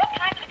penthouse. All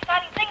kinds of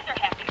exciting things are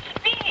happening. You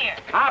should be here.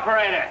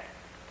 Operator.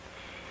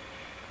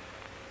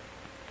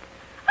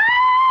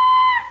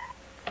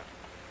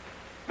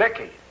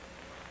 Vicky!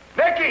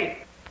 Vicky!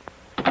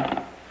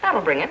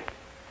 That'll bring him.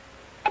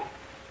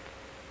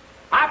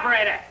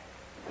 Operator.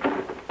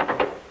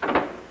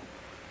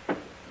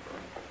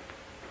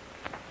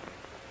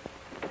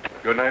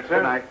 Good night, sir.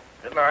 Good night.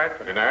 Good night.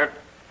 Good night.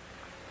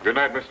 Good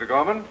night, Mr.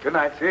 Gorman. Good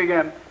night. See you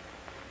again.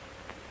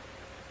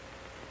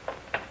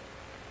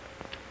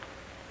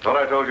 Thought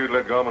I told you to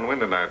let Gorman win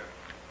tonight.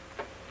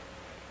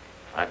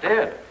 I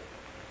did.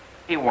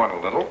 He won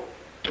a little.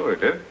 Sure he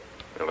did.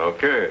 Well,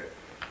 okay.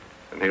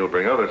 And he'll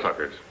bring other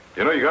suckers.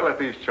 You know, you gotta let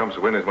these chumps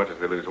win as much as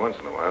they lose once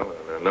in a while.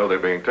 They'll know they're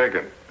being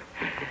taken.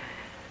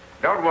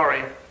 Don't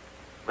worry.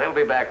 They'll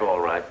be back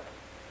all right.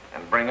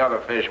 And bring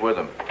other fish with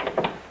them.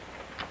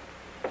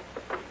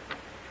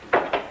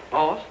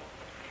 Boss,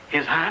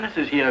 His Highness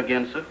is here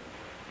again, sir.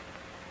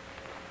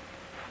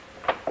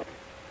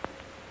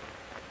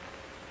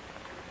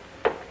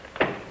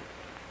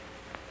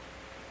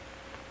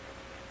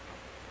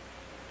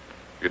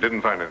 You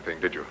didn't find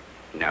anything, did you?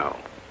 No.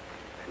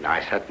 And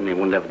I certainly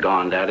wouldn't have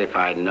gone there if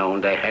I'd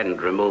known they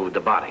hadn't removed the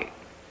body.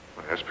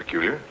 Well, that's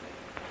peculiar.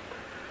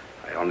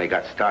 I only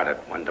got started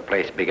when the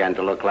place began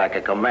to look like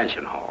a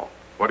convention hall.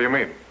 What do you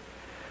mean?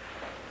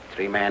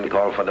 3 men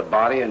called for the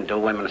body and 2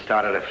 women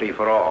started a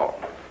free-for-all.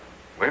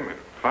 Wait a minute.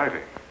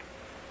 Fighting.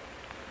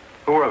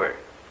 Who are they?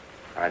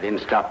 I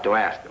didn't stop to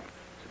ask them.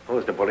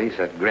 Suppose the police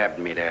had grabbed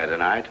me there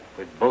tonight,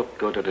 we'd both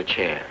go to the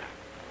chair.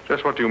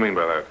 Just what do you mean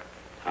by that?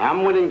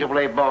 I'm willing to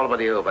play ball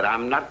with you, but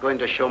I'm not going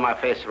to show my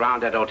face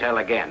around that hotel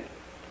again.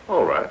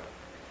 All right.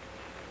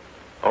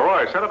 All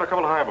right, set up a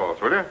couple of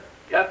highballs, will you?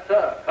 Yes,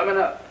 sir. Coming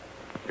up.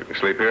 You can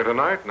sleep here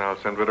tonight, and I'll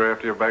send Ritter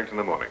after your bags in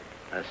the morning.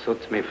 That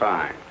suits me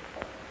fine.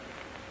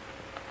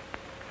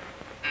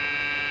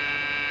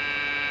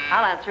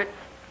 I'll answer it.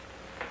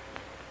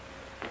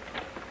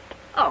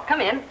 Oh,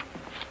 come in.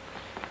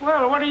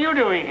 Well, what are you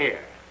doing here?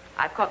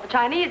 I've caught the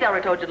Chinese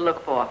Ellery told you to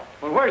look for.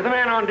 Well, where's the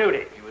man on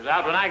duty? He was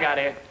out when I got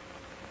here.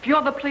 If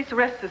you're the police,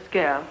 arrest this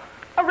gal.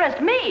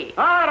 Arrest me.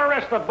 I'll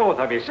arrest the both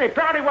of you. Say,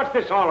 Prouty, what's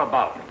this all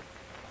about?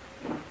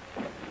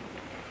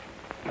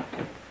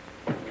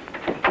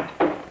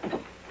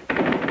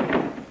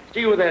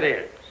 See who that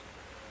is.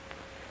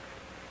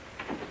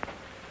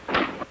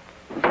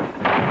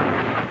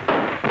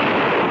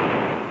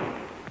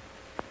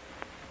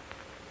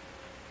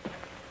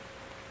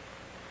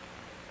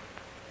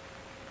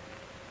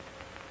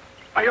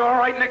 Are you all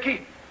right,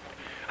 Nicky?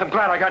 I'm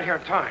glad I got here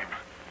in time.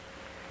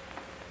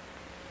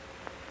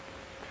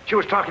 She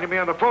was talking to me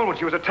on the phone when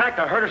she was attacked.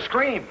 I heard her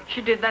scream.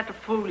 She did that to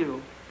fool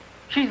you.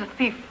 She's a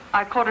thief.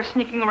 I caught her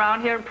sneaking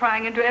around here and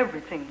prying into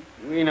everything.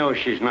 We know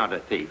she's not a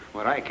thief.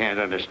 What I can't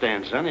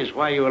understand, son, is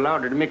why you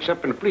allowed her to mix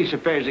up in police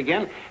affairs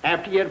again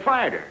after you had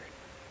fired her.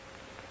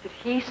 Did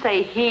he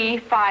say he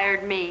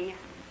fired me?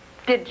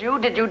 Did you?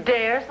 Did you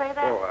dare say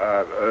that?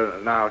 Oh,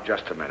 now,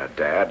 just a minute,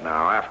 Dad.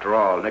 Now, after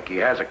all, Nicky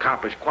has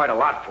accomplished quite a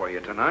lot for you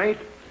tonight.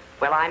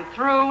 Well, I'm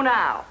through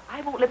now.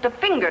 I won't lift a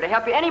finger to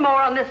help you any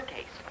more on this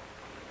case.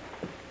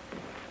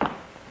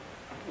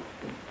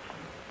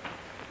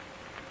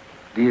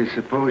 Do you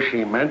suppose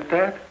she meant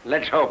that?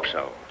 Let's hope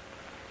so.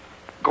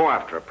 Go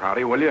after her,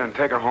 Prouty, will you, and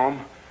take her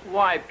home?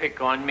 Why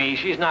pick on me?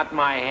 She's not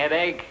my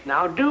headache.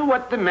 Now, do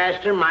what the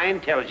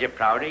mastermind tells you,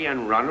 Prouty,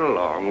 and run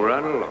along,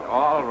 run along.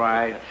 All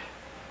right.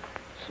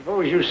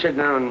 Suppose you sit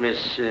down,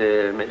 Miss...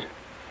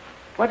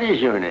 What is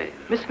your name?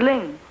 Miss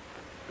Ling.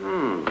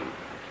 Well,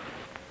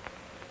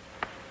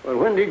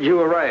 when did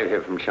you arrive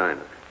here from China?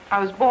 I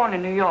was born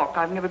in New York.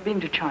 I've never been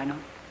to China.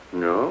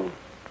 No?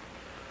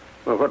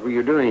 Well, what were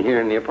you doing here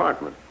in the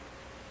apartment?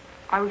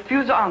 I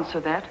refuse to answer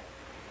that.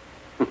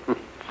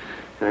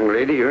 Young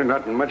lady, you're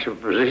not in much of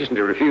a position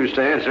to refuse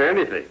to answer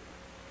anything.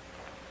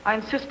 I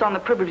insist on the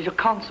privilege of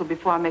counsel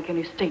before I make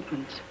any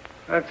statements.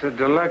 That's a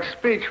deluxe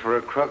speech for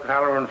a crook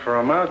hollering for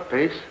a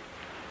mouthpiece.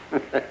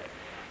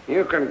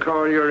 You can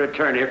call your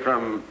attorney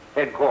from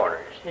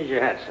headquarters. Here's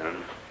your hat,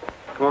 son.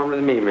 Come on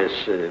with me, Miss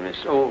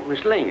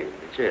Lingan.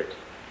 That's it.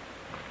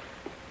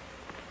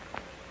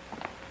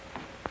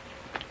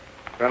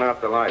 Turn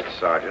out the lights,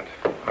 Sergeant.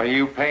 Are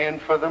you paying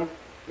for them?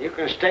 You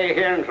can stay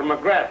here until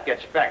McGrath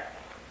gets back.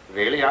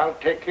 Really, I'll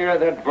take care of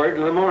that bird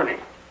in the morning.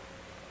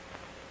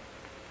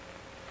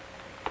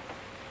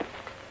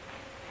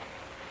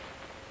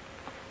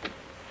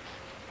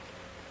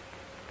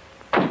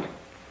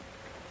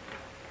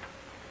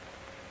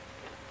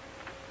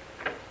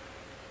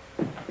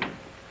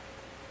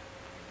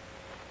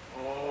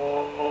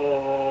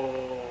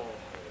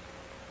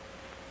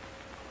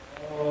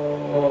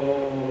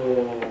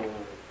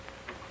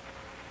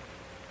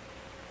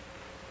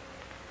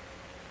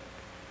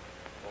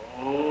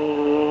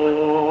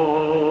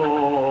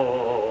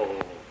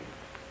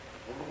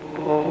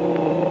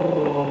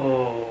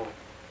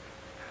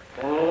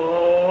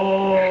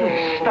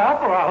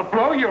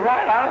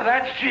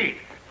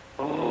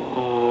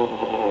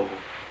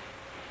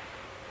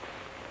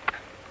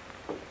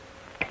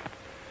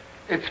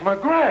 It's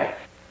McGrath.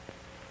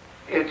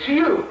 It's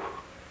you.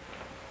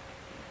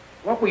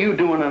 What were you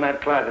doing in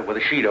that closet with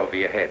a sheet over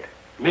your head?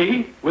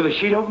 Me? With a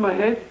sheet over my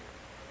head?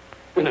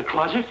 In a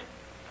closet?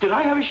 Did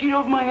I have a sheet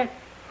over my head?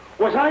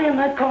 Was I in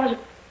that closet?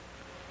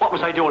 What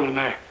was I doing in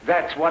there?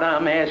 That's what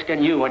I'm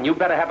asking you, and you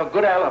better have a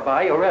good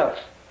alibi or else.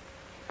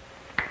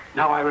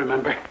 Now I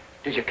remember.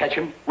 Did you catch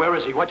him? Where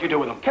is he? What'd you do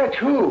with him? Catch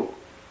who?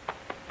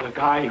 The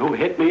guy who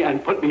hit me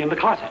and put me in the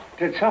closet.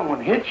 Did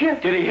someone hit you?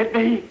 Did he hit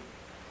me?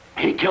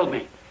 He killed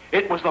me.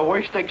 It was the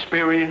worst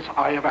experience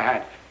I ever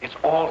had. It's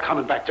all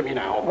coming back to me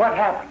now. What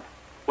happened?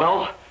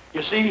 Well,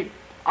 you see,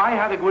 I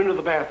had to go into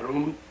the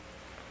bathroom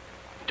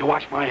to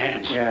wash my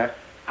hands. Yeah.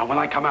 And when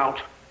I come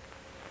out,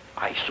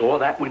 I saw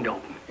that window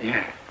open.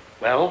 Yeah.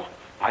 Well,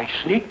 I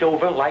sneaked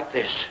over like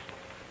this.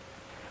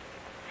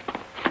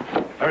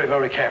 Very,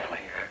 very carefully.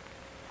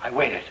 I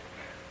waited.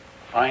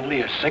 Finally,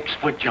 a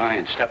 6-foot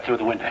giant stepped through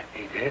the window.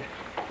 He did?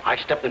 I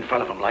stepped in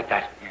front of him like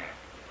that. Yeah.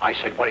 I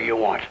said, "What do you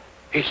want?"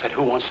 He said,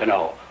 "Who wants to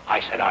know?"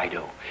 I said, "I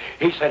do."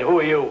 He said, "Who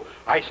are you?"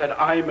 I said,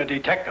 "I'm a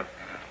detective."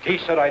 He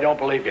said, "I don't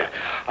believe you."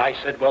 I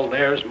said, "Well,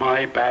 there's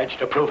my badge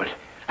to prove it."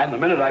 And the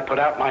minute I put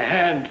out my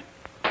hand,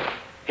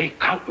 he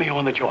conked me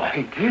on the jaw.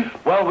 He did?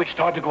 Well, we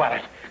started to go at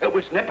it. It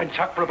was nip and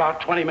tuck for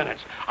about 20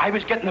 minutes. I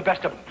was getting the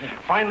best of him.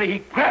 Finally, he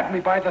grabbed me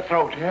by the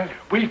throat. Yeah?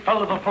 We fell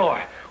to the floor.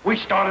 We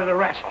started to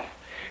wrestle.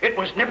 It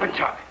was nip and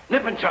tuck,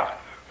 nip and tuck.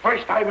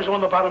 First I was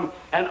on the bottom,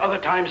 and other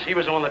times he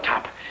was on the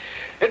top.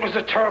 It was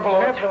a terrible...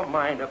 Never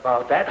mind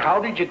about that.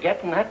 How did you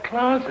get in that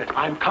closet?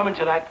 I'm coming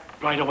to that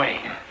right away.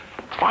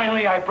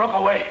 Finally, I broke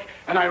away,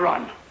 and I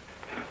run.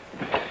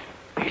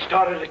 He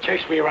started to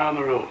chase me around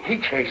the room. He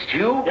chased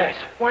you? Yes.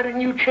 Why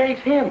didn't you chase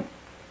him?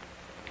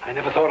 I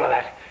never thought of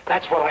that.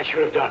 That's what I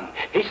should have done.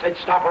 He said,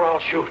 "Stop or I'll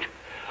shoot."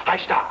 I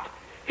stopped.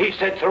 He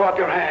said, "Throw up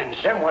your hands."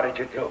 Then what did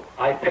you do?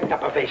 I picked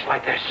up a vase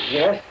like this.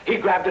 Yes? He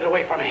grabbed it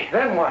away from me.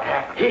 Then what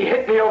happened? He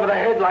hit me over the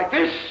head like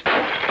this.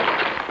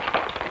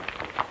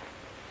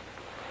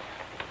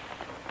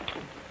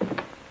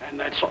 And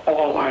that's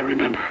all I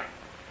remember.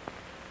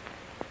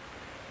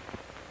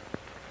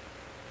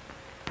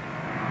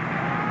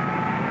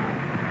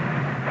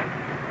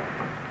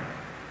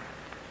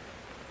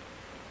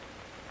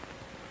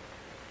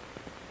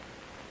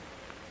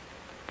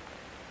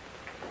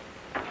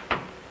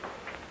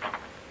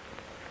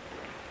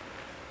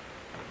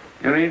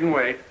 You needn't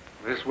wait.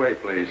 This way,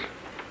 please.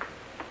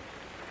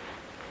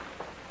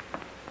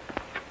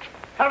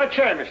 Have a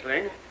chair, Miss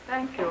Ling.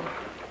 Thank you.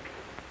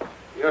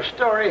 Your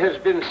story has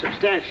been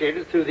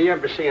substantiated through the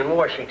embassy in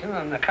Washington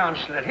and the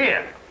consulate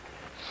here.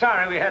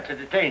 Sorry we had to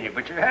detain you,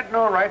 but you had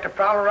no right to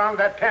prowl around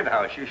that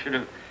penthouse. You should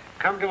have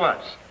come to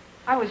us.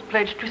 I was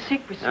pledged to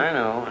secrecy. I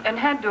know. And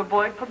had to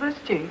avoid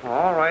publicity.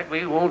 All right,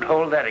 we won't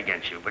hold that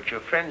against you, but your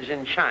friends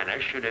in China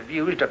should have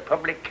used a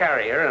public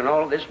carrier, and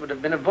all this would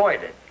have been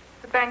avoided.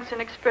 The banks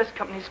and express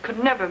companies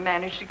could never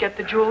manage to get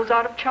the jewels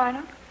out of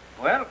China.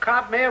 Well,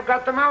 Cobb may have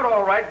got them out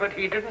all right, but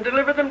he didn't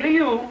deliver them to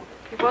you.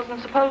 He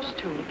wasn't supposed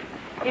to.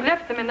 He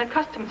left them in the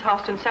customs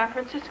house in San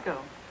Francisco.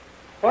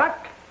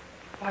 What?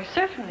 Why,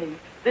 certainly.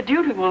 The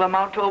duty will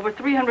amount to over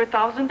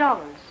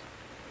 $300,000.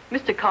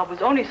 Mr. Cobb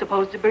was only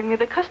supposed to bring me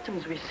the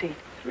customs receipt.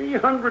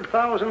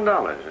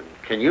 $300,000. And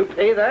can you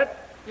pay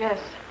that? Yes,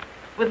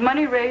 with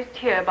money raised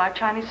here by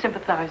Chinese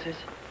sympathizers.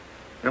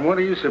 And what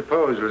do you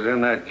suppose was in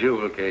that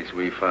jewel case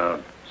we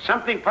found?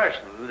 Something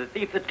personal. The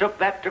thief that took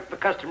the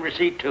custom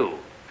receipt, too.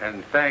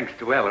 And thanks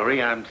to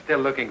Ellery, I'm still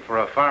looking for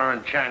a foreign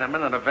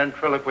Chinaman and a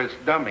ventriloquist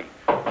dummy.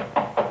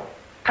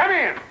 Come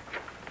in!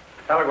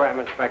 Telegram,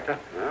 Inspector.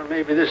 Well,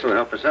 maybe this will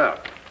help us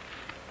out.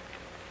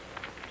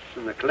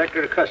 From the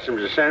Collector of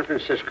Customs of San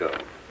Francisco.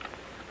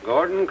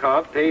 Gordon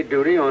Cobb paid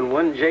duty on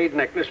one jade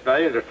necklace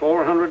valued at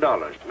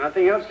 $400.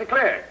 Nothing else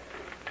declared.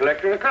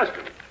 Collector of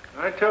Customs.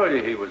 I told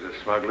you he was a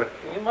smuggler.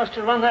 He must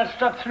have run that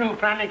stuff through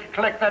planning to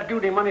collect that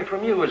duty money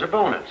from you as a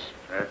bonus.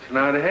 That's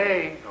not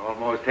hay.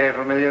 Almost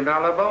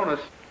 $500,000 bonus.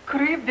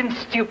 Could he have been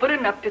stupid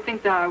enough to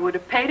think that I would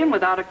have paid him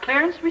without a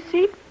clearance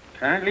receipt?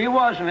 Apparently he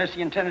was, unless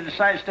he intended to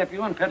sidestep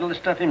you and peddle the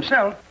stuff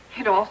himself.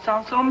 It all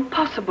sounds so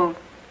impossible.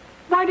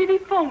 Why did he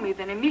phone me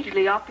then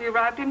immediately after he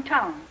arrived in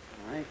town?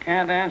 I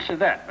can't answer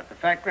that, but the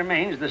fact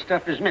remains the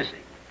stuff is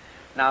missing.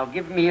 Now,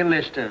 give me a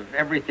list of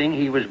everything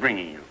he was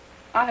bringing you.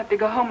 I'll have to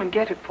go home and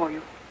get it for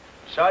you.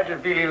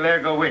 Sergeant Bealey will there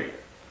go with you.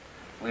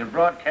 We'll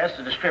broadcast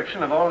a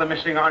description of all the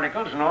missing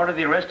articles and order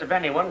the arrest of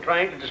anyone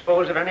trying to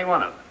dispose of any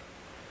one of them.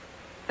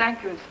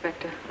 Thank you,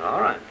 Inspector. All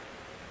right.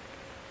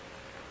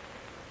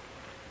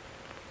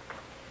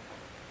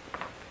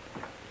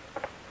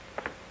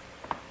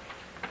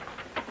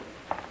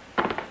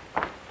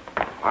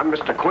 I'm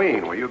Mr.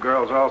 Queen. Were you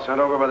girls all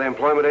sent over by the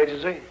employment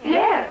agency?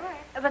 Yeah.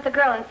 But the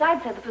girl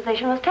inside said the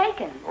position was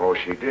taken. Oh,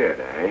 she did,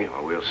 eh?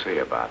 Well, we'll see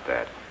about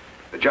that.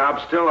 The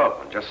job's still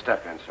open. Just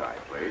step inside,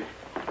 please.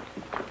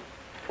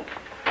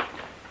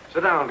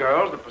 Sit down,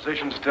 girls. The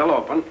position's still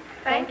open.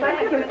 Thank you,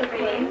 Mr.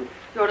 Queen.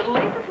 You're a little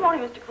late this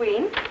morning, Mr.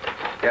 Queen.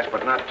 Yes,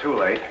 but not too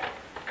late.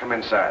 Come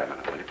inside a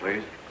minute, will you,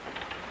 please?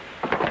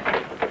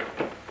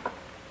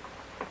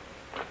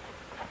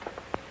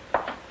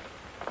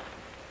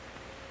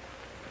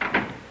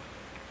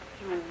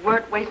 You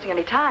weren't wasting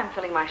any time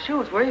filling my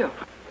shoes, were you?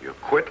 You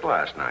quit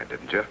last night,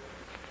 didn't you?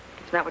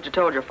 It's not what you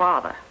told your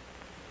father.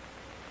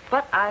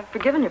 But I've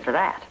forgiven you for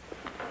that.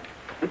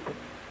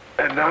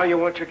 And now you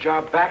want your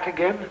job back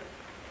again?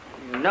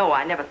 No,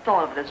 I never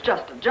thought of it as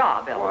just a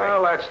job, Ellery.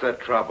 Well, that's the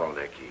trouble,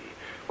 Nicky.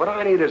 What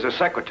I need is a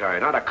secretary,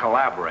 not a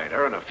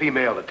collaborator and a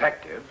female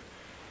detective.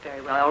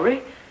 Very well,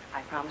 Ellery.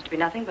 I promise to be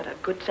nothing but a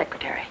good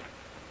secretary.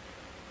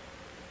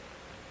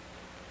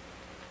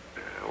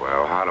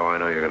 Well, how do I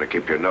know you're going to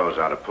keep your nose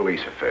out of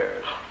police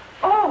affairs?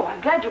 Oh,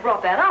 I'm glad you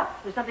brought that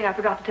up. There's something I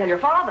forgot to tell your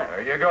father.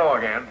 There you go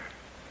again.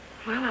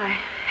 Well, I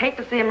hate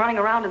to see him running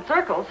around in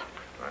circles.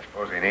 I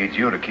suppose he needs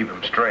you to keep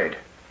him straight.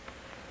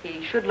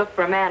 He should look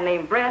for a man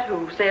named Brett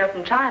who sailed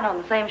from China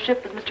on the same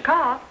ship as Mr.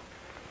 Cobb.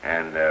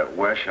 And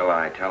where shall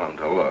I tell him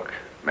to look?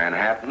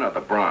 Manhattan or the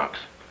Bronx?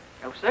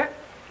 No, sir.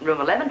 Room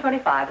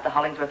 1125 at the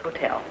Hollingsworth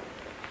Hotel.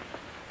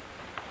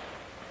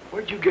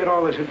 Where'd you get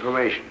all this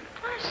information?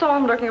 I saw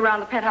him lurking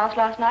around the penthouse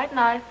last night, and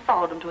I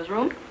followed him to his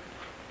room.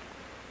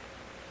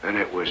 And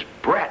it was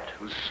Brett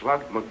who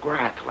slugged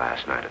McGrath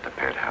last night at the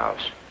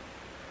penthouse.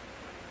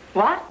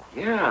 What?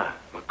 Yeah,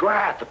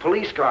 McGrath, the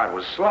police guard,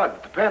 was slugged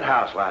at the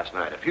penthouse last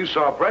night. If you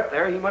saw Brett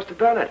there, he must have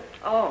done it.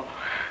 Oh,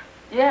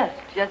 yes,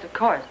 of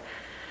course.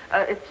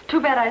 It's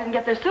too bad I didn't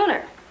get there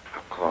sooner.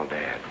 I'll call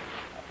Dad.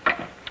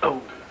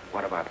 Oh,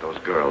 what about those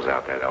girls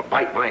out there? They'll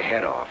bite my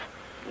head off.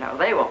 No,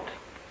 they won't.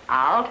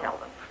 I'll tell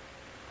them.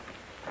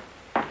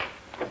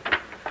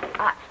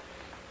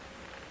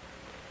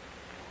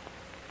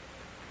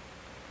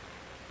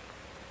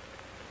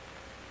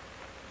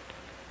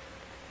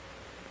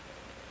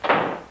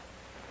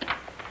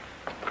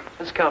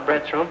 Let's count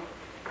Brett's room.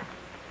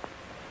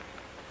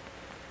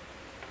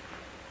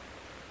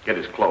 Get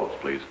his clothes,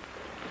 please.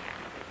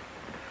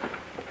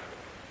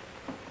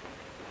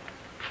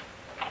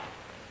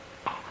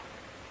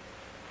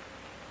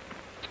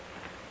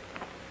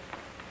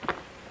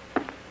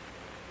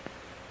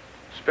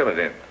 Spill it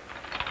in.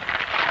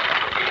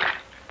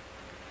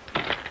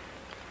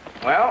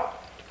 Well,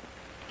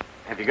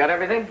 have you got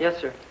everything?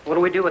 Yes, sir. What do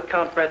we do with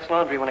Count Brett's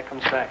laundry when it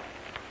comes back?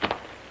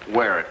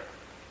 Wear it.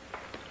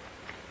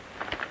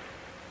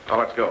 Now,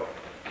 let's go.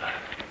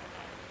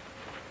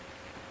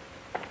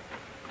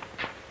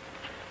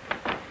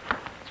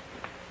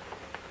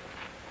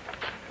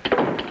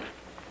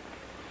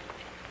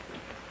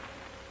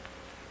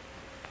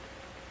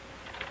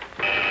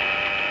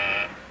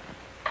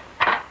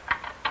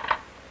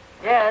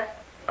 Yes?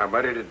 I'm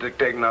ready to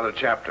dictate another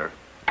chapter.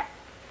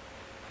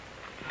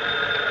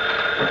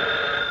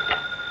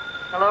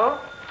 Hello?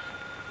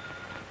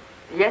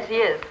 Yes, he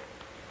is.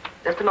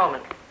 Just a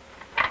moment.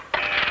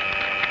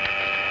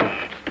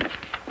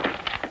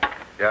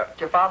 Yeah?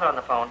 It's your father on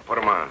the phone. Put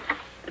him on.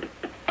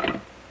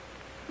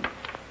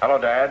 Hello,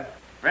 Dad.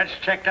 Brett's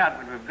checked out,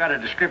 but we've got a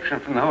description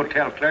from the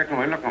hotel clerk, and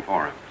we're looking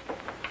for him.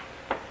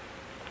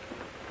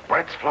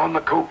 Brett's flown the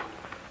coop.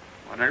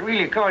 Well, I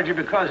really called you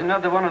because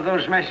another one of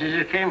those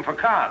messages came for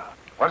Cobb.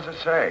 What does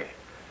it say?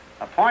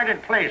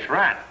 Appointed place,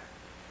 rat.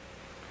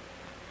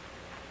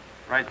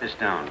 Write this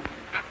down.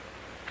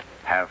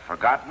 Have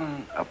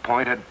forgotten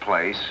appointed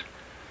place.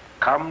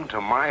 Come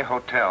to my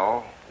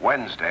hotel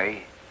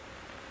Wednesday.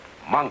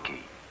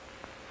 Monkey.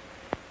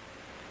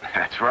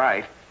 That's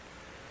right.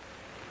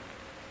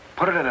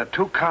 Put it in a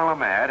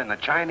 2-column ad in the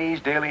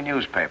Chinese daily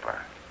newspaper.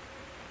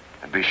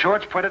 And be sure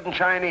it's printed in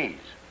Chinese.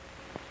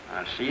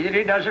 I'll see that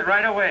he does it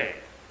right away.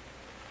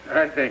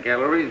 I think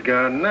Ellery's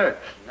gone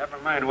nuts. Never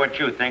mind what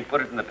you think.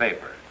 Put it in the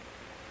paper.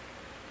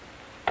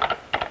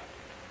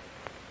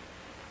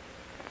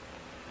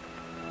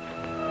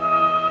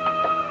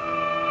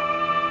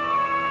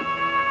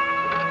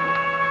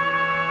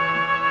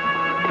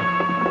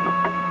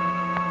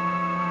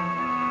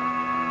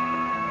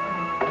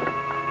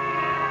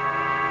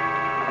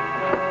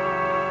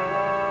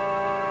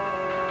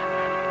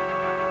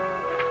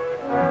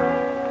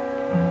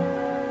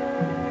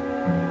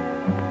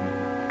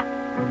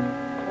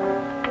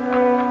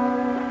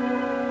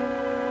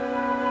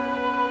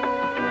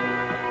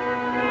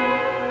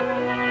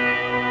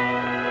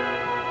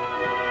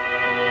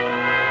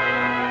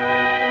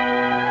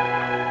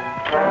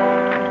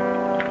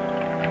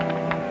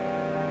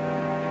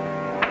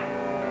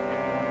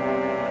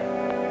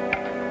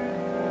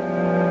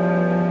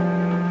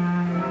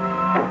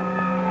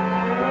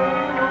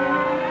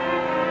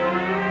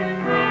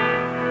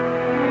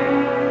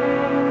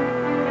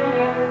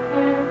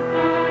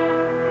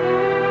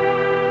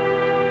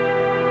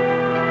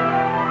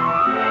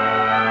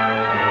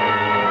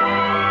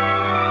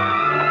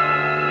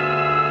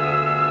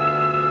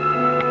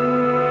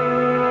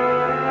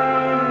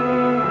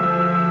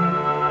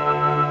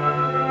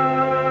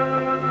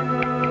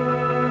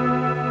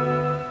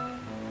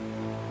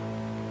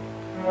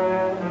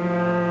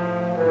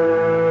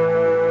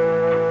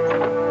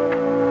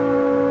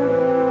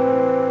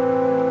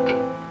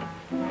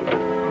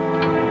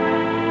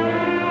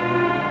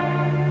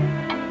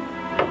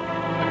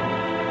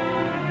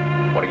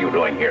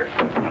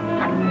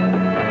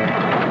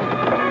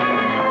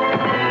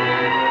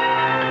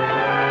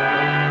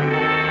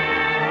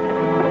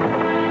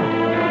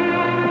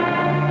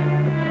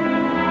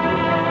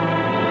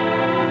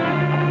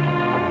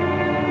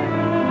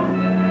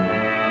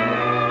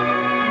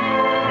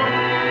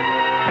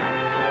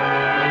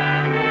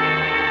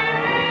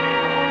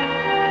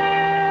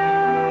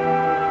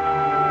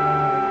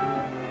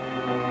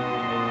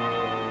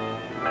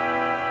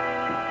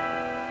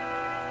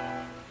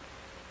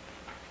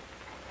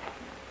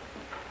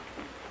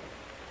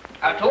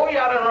 I told you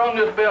I done rung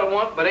this bell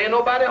once, but ain't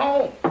nobody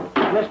home.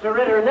 Mr.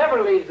 Ritter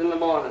never leaves in the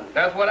morning.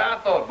 That's what I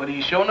thought, but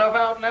he's sure enough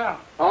out now.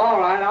 All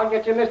right, I'll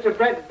get you Mr.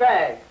 Brett's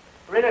bag.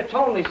 Ritter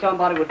told me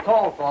somebody would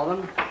call for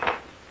them.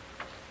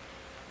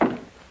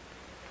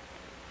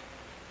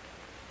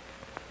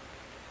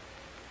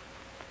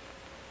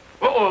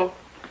 Uh-oh.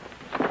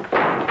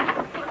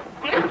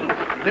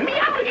 Let me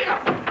out of here.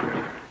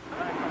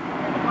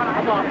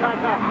 Back up, back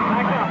up,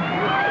 back up.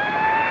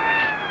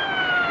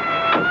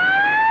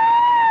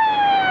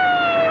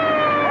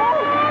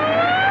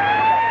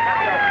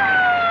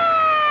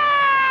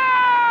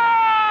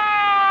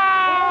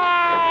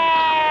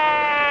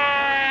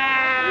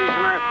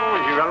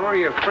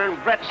 Your friend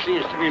Brett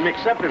seems to be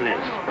mixed up in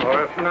this.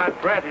 Or if not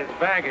Brett, his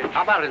baggage.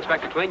 How about it,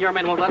 Inspector Twin? Your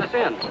men won't let us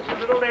in. A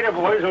little later,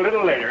 boys, a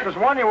little later. There's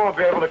one you won't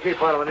be able to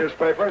keep out of the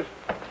newspapers.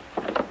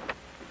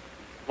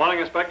 Morning,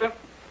 Inspector.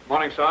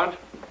 Morning, Sarge.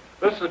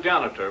 This is the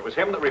janitor. It was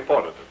him that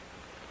reported it.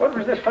 What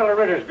was this fellow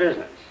Ritter's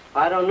business?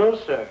 I don't know,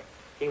 sir.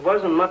 He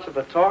wasn't much of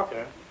a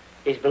talker.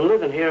 He's been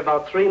living here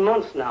about 3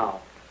 months now.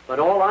 But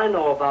all I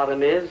know about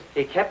him is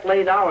he kept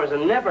late hours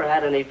and never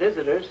had any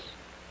visitors.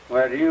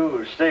 Well,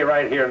 you stay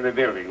right here in the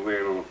building.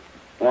 We'll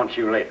want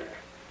you later.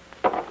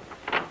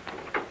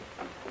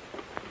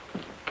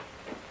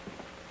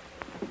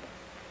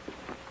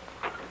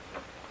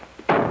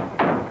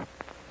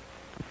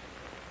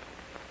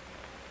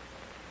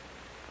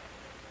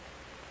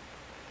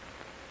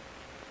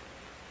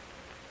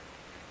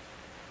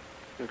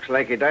 Looks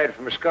like he died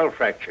from a skull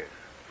fracture,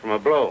 from a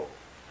blow.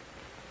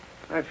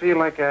 I feel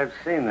like I've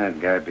seen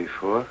that guy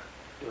before.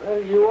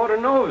 Well, you ought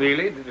to know,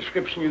 really. The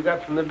description you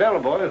got from the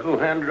bellboy who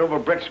handed over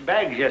Brett's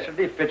bags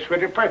yesterday fits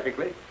Ritter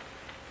perfectly.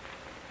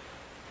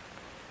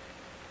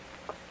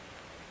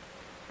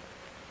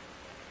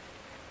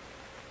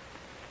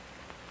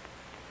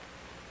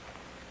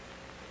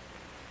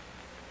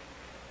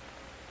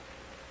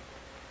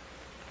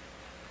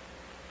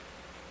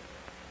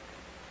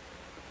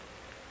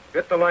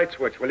 Hit the light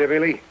switch, will you,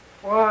 Billy?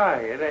 Why?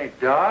 It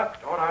ain't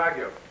dark. Don't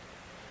argue.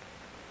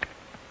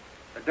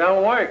 It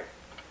don't work.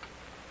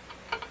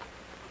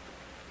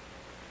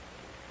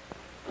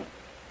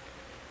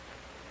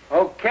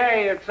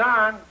 Okay, it's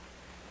on.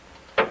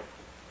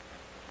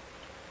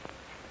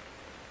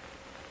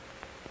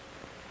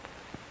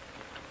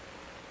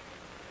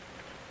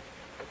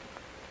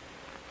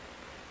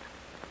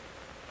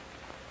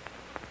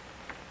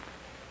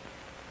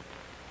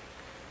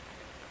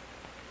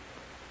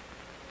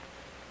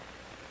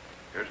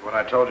 Here's what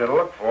I told you to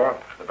look for.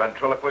 The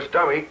ventriloquist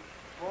dummy.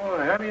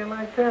 Boy, how do you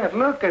like that?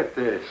 Look at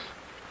this.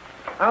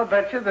 I'll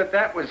bet you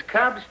that was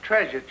Cobb's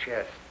treasure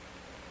chest.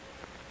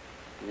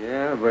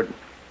 Yeah, but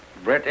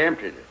Brett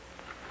emptied it.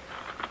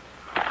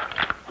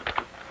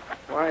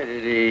 Why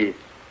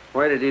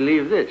did he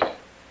leave this?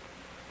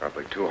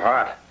 Probably too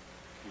hot.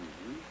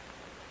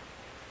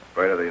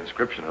 Afraid of the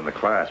inscription on the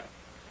clasp.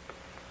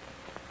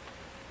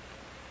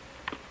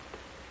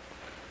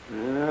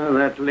 Well,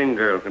 that Lynn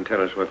girl can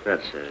tell us what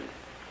that said.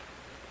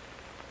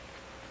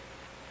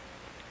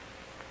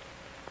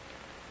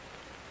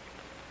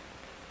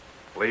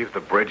 Leave the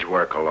bridge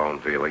work alone,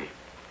 Veely.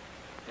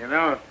 You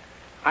know,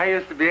 I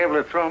used to be able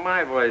to throw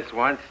my voice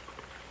once.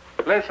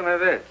 Listen to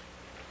this.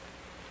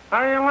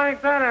 How do you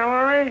like that,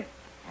 Ellery?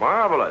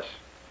 Marvelous.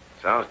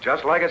 Sounds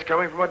just like it's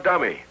coming from a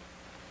dummy.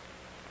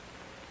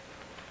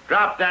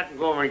 Drop that and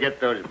go over and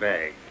get those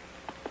bags.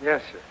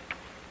 Yes, sir.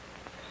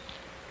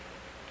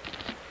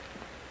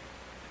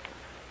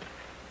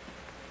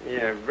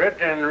 Yeah,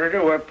 Brett and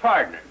Ritter were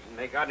partners, and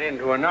they got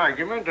into an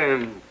argument,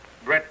 and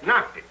Brett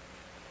knocked it.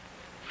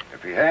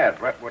 If he had,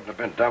 Brett wouldn't have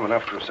been dumb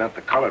enough to have sent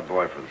the colored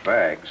boy for the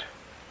bags.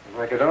 If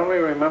I could only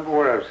remember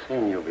where I've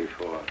seen you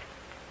before.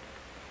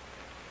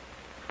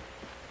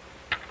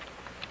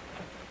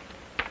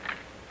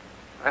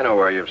 I know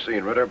where you've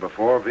seen Ritter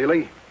before,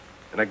 Veely.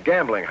 In a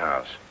gambling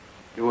house.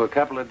 Do a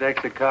couple of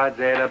decks of cards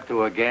add up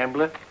to a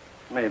gambler?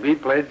 Maybe he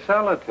played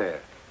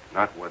solitaire.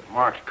 Not with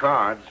marked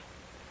cards.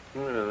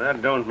 Well,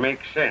 that don't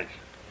make sense.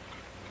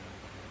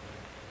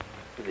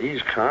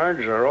 These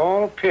cards are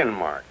all pin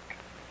marked.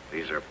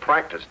 These are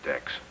practice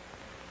decks.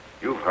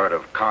 You've heard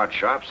of card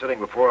shops sitting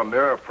before a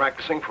mirror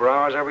practicing for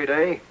hours every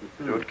day?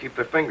 It would keep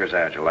the fingers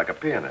agile like a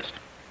pianist.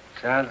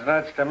 Sounds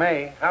nuts to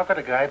me. How could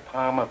a guy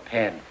palm a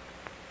pen?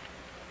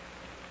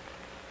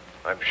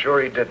 I'm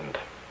sure he didn't.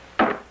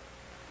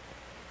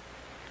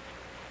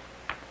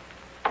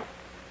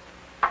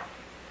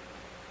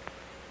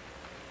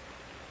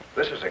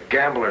 This is a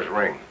gambler's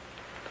ring.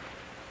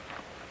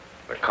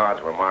 The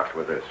cards were marked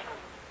with this.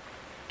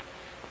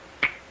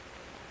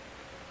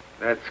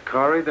 That's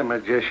Corey the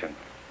magician.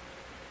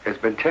 It's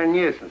been 10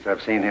 years since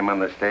I've seen him on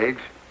the stage,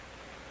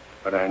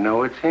 but I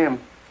know it's him.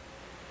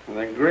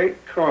 The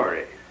great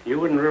Corey. You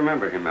wouldn't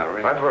remember him,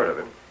 Ellery. I've heard of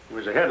him. He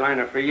was a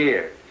headliner for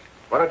years.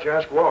 Why don't you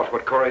ask Walsh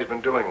what Corey's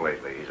been doing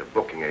lately? He's a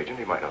booking agent.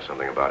 He might know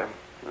something about him.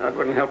 That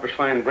wouldn't help us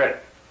find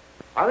Brett.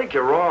 I think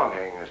you're wrong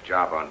hanging this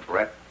job on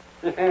Brett.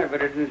 Yeah,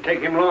 but it didn't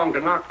take him long to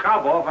knock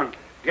Cobb off and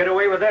get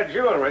away with that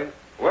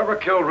Whoever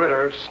killed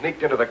Ritter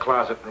sneaked into the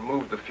closet and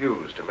removed the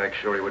fuse to make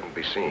sure he wouldn't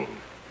be seen.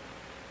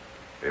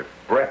 If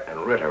Brett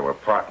and Ritter were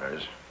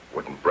partners,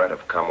 wouldn't Brett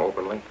have come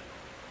openly?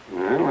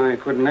 Well, I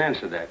couldn't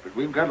answer that, but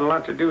we've got a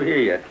lot to do here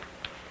yet.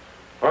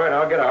 All right,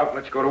 I'll get out.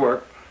 Let's go to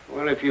work.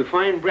 Well, if you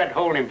find Brett,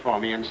 hold him for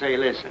me and say,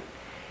 listen,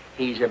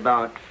 he's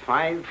about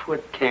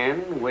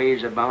 5'10",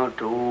 weighs about,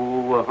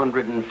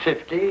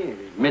 150,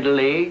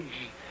 middle-aged,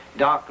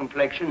 dark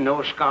complexion,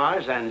 no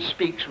scars, and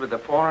speaks with a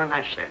foreign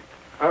accent.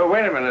 Oh,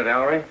 wait a minute,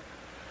 Ellery.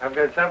 I've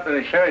got something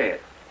to show you.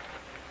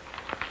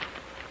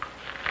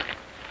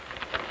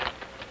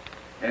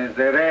 There's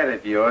that ad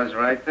of yours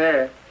right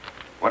there.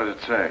 What does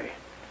it say?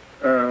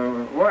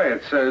 Why,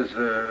 it says,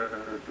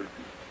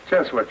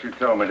 just what you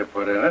told me to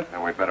put in it.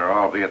 Now, we better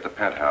all be at the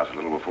penthouse a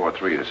little before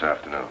 3 this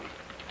afternoon.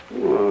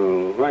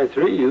 Well, why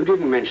 3? You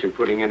didn't mention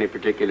putting any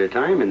particular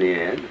time in the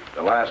ad.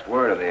 The last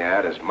word in the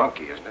ad is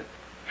monkey, isn't it?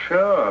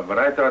 Sure, but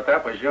I thought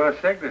that was your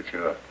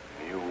signature.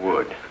 You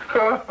would.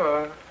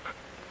 The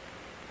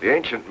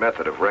ancient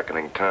method of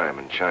reckoning time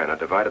in China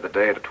divided the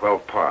day into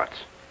 12 parts.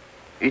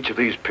 Each of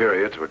these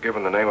periods were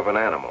given the name of an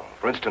animal.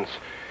 For instance,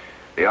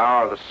 the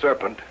hour of the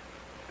serpent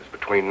is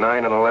between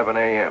 9 and 11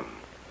 a.m.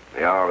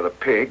 The hour of the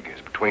pig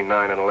is between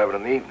 9 and 11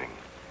 in the evening.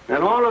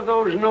 And all of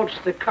those notes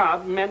to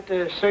Cobb meant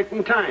a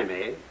certain time,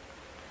 eh?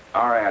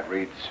 Our ad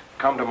reads,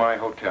 come to my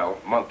hotel,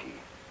 Monkey.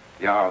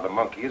 The hour of the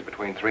monkey is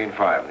between 3 and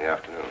 5 in the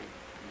afternoon.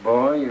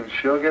 Boy, you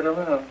sure get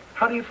around.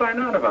 How do you find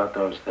out about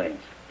those things?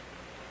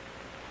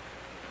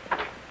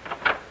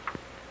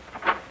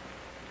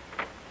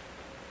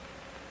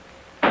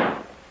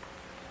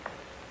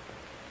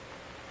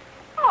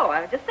 Oh,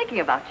 I was just thinking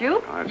about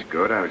you. Oh, that's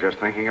good. I was just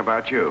thinking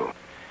about you.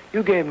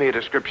 You gave me a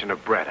description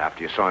of Brett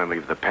after you saw him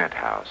leave the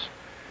penthouse.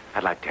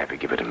 I'd like to have you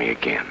give it to me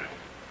again.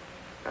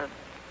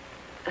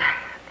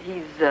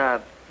 He's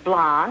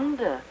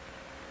blonde,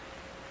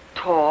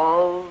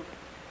 tall,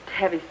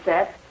 heavy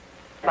set,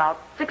 about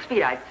 6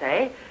 feet, I'd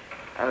say.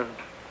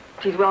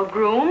 He's well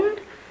groomed.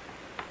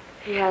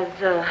 He has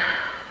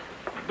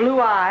blue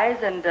eyes,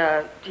 and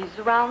he's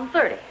around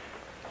 30.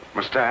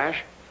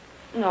 Mustache?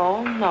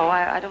 No,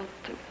 I don't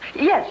think.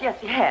 Yes,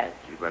 he has.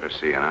 You better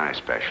see an eye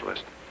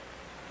specialist.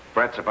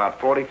 Brett's about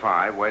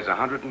 45, weighs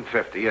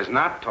 150, is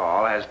not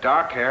tall, has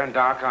dark hair and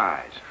dark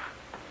eyes.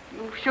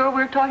 You sure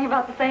we're talking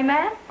about the same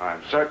man?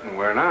 I'm certain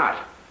we're not.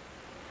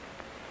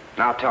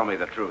 Now tell me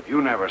the truth.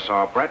 You never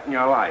saw Brett in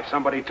your life.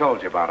 Somebody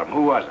told you about him.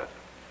 Who was it?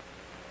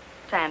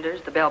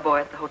 Sanders, the bellboy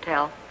at the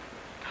hotel.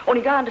 Only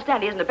you gotta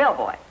understand, he isn't a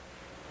bellboy.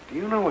 Do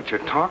you know what you're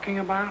talking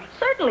about?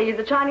 Certainly, he's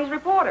a Chinese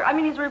reporter. I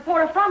mean, he's a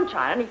reporter from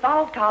China, and he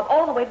followed Cobb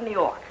all the way to New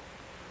York.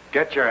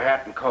 Get your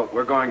hat and coat.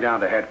 We're going down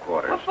to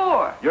headquarters. What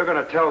for? You're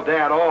going to tell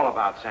Dad all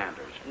about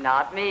Sanders.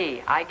 Not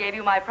me. I gave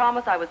you my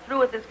promise. I was through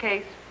with this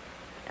case,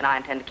 and I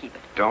intend to keep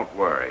it. Don't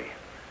worry.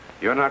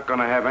 You're not going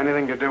to have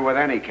anything to do with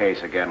any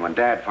case again when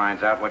Dad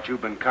finds out what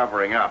you've been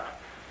covering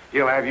up.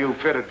 He'll have you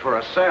fitted for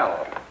a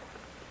cell.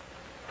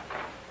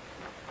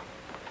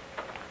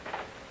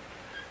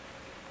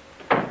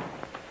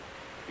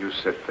 You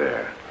sit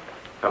there.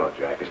 Hello,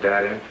 Jack. Is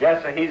Dad in?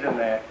 Yes, sir, he's in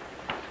there.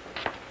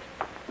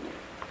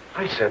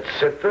 I said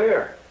sit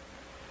there.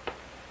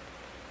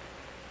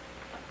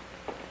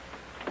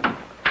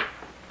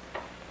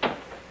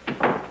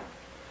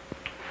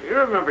 You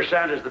remember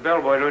Sanders, the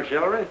bellboy, don't you,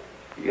 Ellery?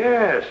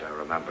 Yes, I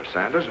remember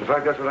Sanders. In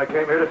fact, that's what I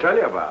came here to tell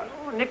you about.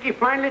 Oh, Nicky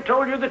finally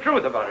told you the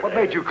truth about it. What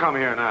made you come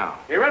here now?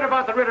 He read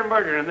about the Ritter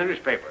murder in the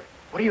newspaper.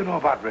 What do you know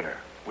about Ritter?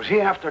 Was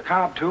he after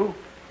Cobb, too?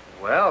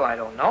 Well, I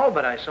don't know,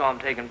 but I saw him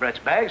taking Brett's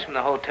bags from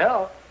the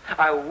hotel.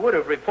 I would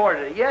have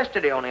reported it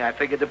yesterday, only I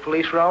figured the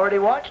police were already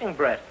watching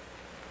Brett.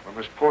 When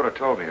Miss Porter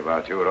told me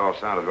about you, it all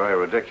sounded very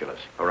ridiculous.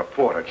 A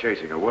reporter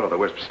chasing a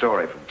will-o'-the-wisp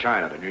story from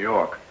China to New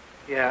York.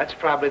 Yeah, that's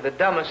probably the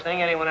dumbest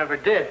thing anyone ever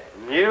did.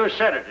 You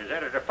said it. His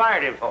editor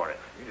fired him for it.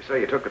 You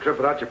say you took the trip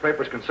without your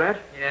paper's consent?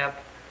 Yeah,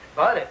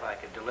 but if I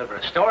could deliver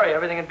a story,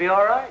 everything would be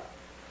all right.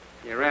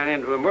 You ran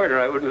into a murder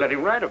I wouldn't let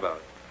him write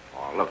about.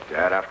 Oh, look,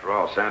 Dad, after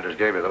all, Sanders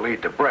gave you the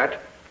lead to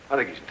Brett. I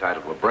think he's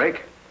entitled to a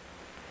break.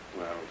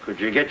 Well, could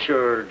you get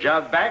your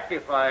job back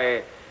if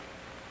I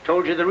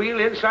told you the real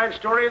inside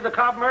story of the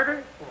Cobb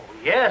murder? Oh,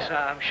 yes,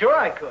 I'm sure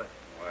I could.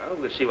 Well,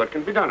 we'll see what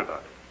can be done about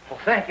it. Well,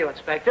 thank you,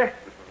 Inspector.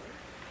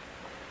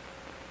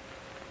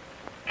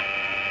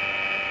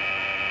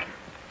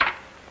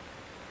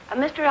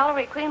 Mr.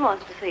 Ellery Queen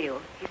wants to see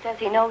you. He says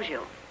he knows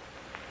you.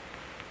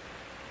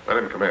 Let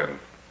him come in.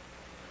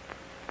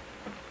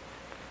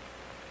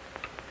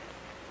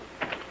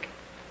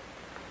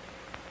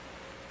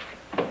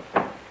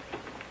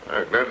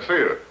 Glad to see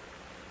you.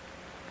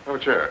 Have a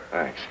chair.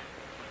 Thanks.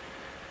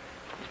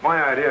 It's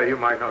my idea you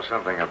might know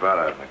something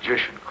about a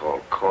magician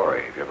called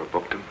Corey. Have you ever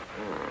booked him?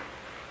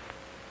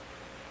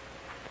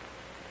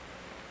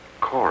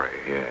 Corey?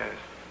 Yes.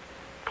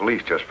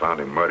 Police just found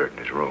him murdered in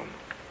his room.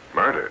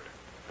 Murdered?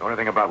 Know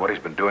anything about what he's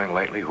been doing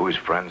lately? Who his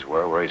friends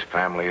were? Where his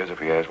family is, if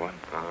he has one?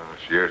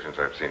 It's years since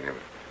I've seen him.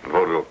 When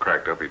vaudeville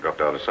cracked up, he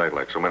dropped out of sight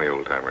like so many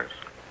old-timers.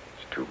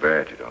 It's too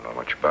bad you don't know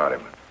much about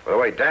him. By the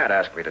way, Dad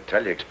asked me to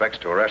tell you he expects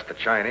to arrest the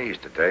Chinese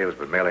today who's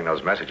been mailing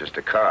those messages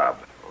to Cobb.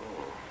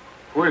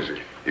 Who is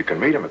he? You can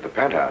meet him at the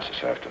penthouse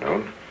this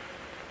afternoon.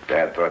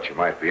 Dad thought you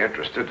might be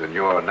interested, and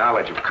your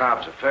knowledge of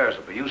Cobb's affairs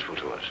will be useful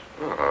to us.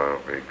 Oh,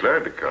 I'll be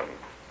glad to come.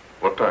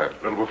 What time?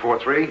 A little before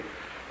 3?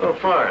 Oh,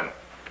 fine.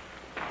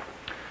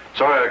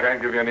 Sorry I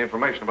can't give you any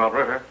information about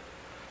Ritter.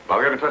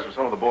 I'll get in touch with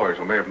some of the boys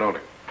who may have known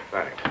him.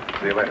 Thanks.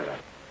 See you later, then.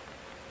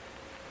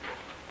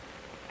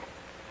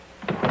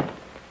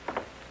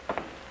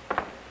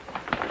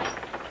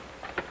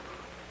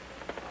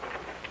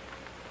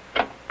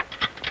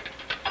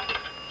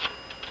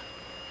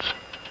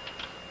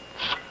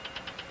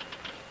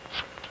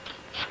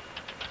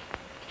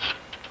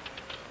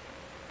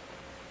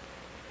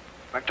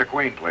 Inspector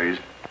Queen, please.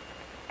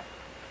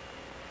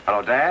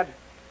 Hello, Dad?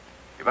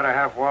 You better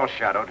have Walsh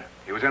shadowed.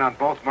 He was in on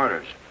both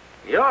murders.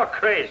 You're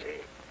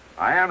crazy.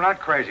 I am not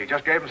crazy.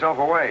 Just gave himself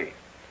away.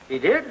 He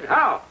did?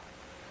 How?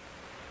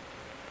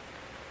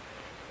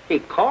 He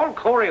called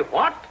Corey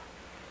what?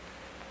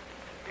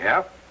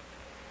 Yeah.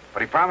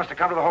 But he promised to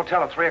come to the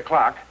hotel at 3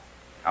 o'clock.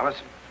 Now,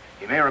 listen.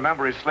 He may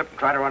remember his slip and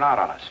try to run out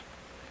on us.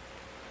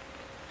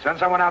 Send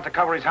someone out to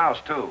cover his house,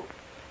 too.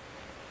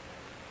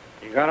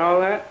 You got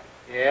all that?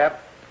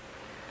 Yep.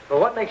 Well,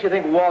 what makes you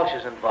think Walsh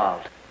is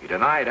involved? He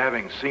denied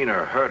having seen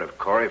or heard of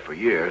Corey for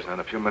years, and then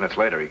a few minutes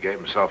later he gave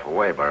himself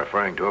away by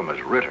referring to him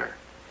as Ritter.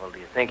 Well, do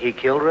you think he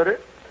killed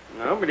Ritter?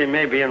 No, but he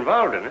may be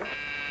involved in it.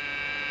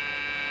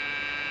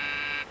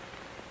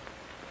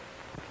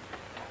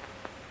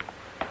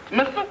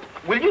 Mister,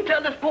 will you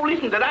tell this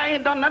policeman that I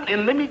ain't done nothing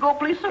and let me go,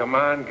 please, sir? Come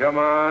on, come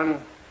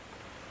on.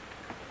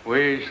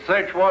 We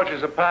searched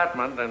Walsh's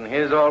apartment, and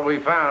here's all we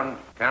found.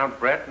 Count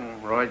Brett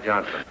and Roy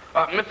Johnson.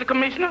 Mr.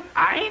 Commissioner,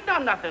 I ain't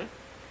done nothing.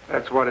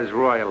 That's what His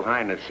Royal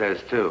Highness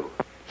says, too.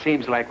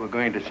 Seems like we're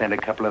going to send a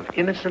couple of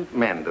innocent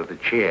men to the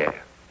chair.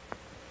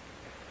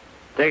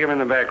 Take him in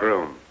the back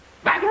room.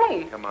 Back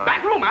room? Come on.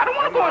 Back room? I don't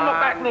want to go in no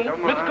back room.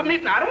 come Mr. on.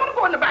 Commissioner, I don't want to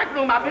go in the back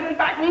room. I've been in the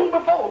back room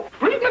before.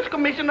 Please, Mr.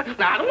 Commissioner.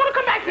 Now, I don't want to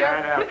come back here.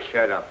 Shut up, Please.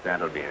 shut up.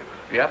 That'll be it.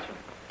 Yes,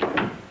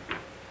 sir.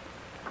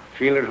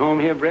 Feel at home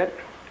here, Brett?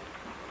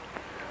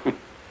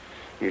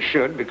 You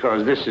should,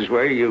 because this is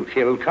where you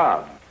killed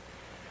Cobb.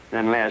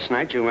 Then last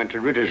night you went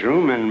to Ritter's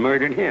room and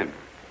murdered him.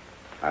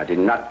 I did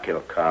not kill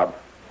Cobb,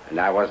 and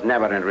I was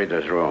never in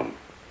Ritter's room.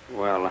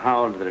 Well,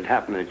 how did it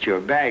happen that your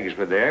bags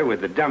were there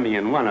with the dummy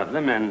in one of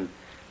them and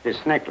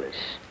this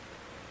necklace?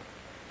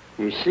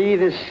 You see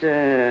this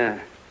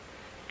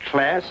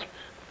clasp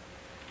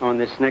on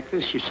this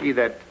necklace? You see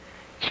that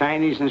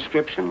Chinese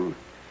inscription?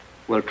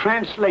 Well,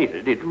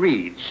 translated, it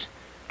reads,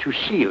 "To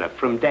Sheila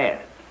from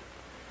Dad."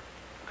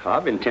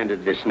 Cobb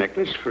intended this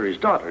necklace for his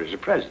daughter as a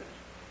present.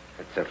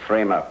 It's a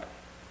frame-up.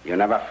 You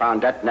never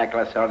found that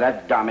necklace or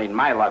that dummy in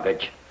my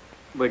luggage.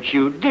 But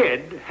you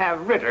did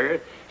have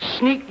Ritter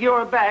sneak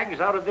your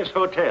bags out of this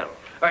hotel.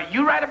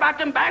 You right about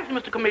them bags,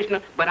 Mr.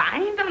 Commissioner, but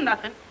I ain't done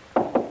nothing.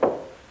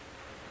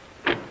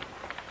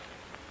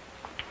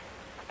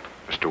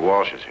 Mr.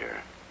 Walsh is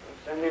here.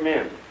 Send him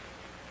in.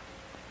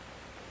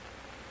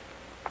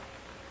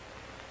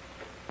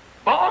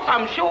 Boss,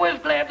 I'm sure is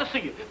glad to see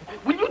you.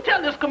 Will you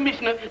tell this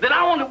commissioner that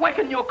I only work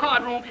in your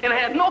card room and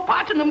had no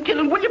parts in them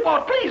killing? Will you,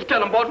 boss? Please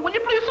tell him, boss. Will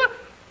you, please, sir?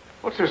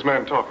 What's this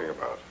man talking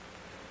about?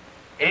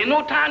 Ain't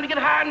no time to get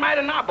high and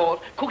mighty now, boss.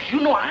 Course, you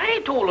know I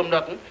ain't told him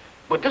nothing.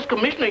 But this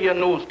commissioner here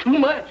knows too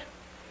much.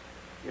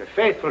 Your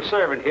faithful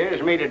servant here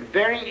has made it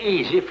very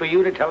easy for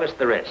you to tell us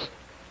the rest.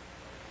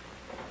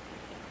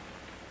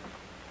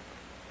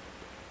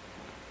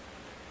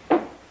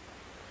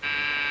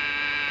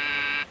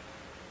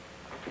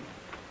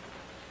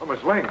 Oh,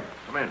 Miss Ling,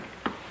 come in.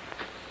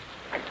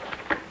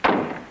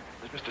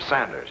 This is Mr.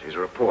 Sanders. He's a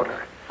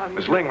reporter.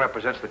 Miss Ling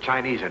represents the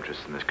Chinese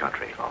interests in this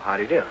country. Oh, how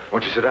do you do?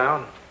 Won't you sit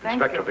down? Thank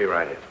Inspector you. will be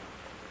right in.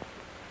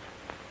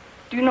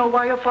 Do you know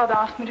why your father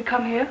asked me to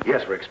come here?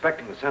 Yes, we're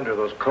expecting the sender of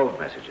those code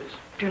messages.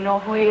 Do you know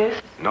who he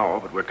is? No,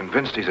 but we're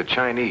convinced he's a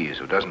Chinese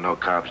who doesn't know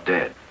Cobb's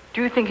dead.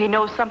 Do you think he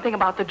knows something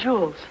about the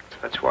jewels?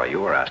 That's why you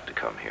were asked to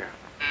come here.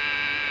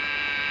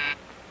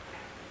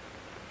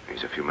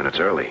 He's a few minutes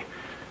early.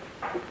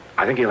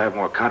 I think he'll have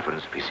more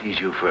confidence if he sees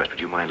you first. Would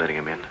you mind letting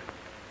him in?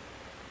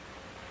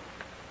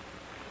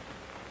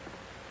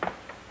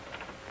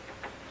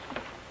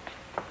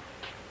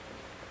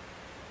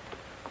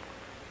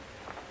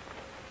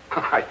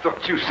 I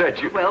thought you said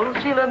you... Well,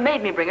 Sheila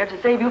made me bring her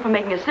to save you from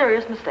making a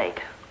serious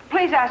mistake.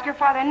 Please ask your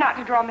father not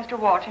to draw Mr.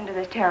 Walsh into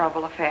this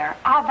terrible affair.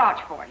 I'll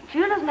vouch for him.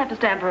 Sheila doesn't have to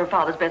stand for her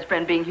father's best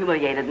friend being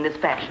humiliated in this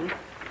fashion.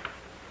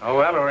 Oh,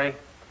 Ellery,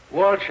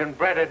 Walsh and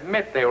Brett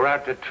admit they were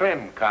out to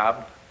trim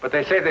Cobb, but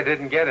they say they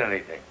didn't get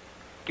anything.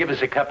 Give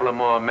us a couple of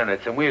more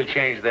minutes and we'll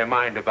change their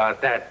mind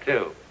about that,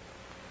 too.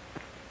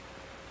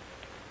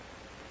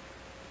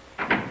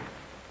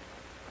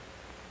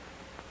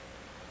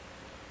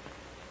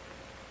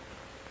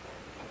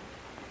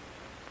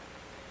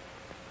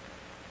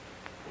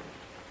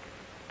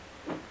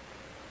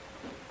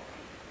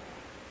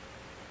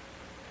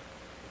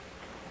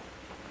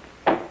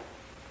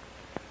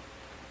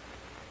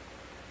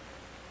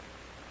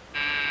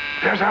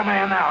 There's our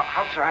man now.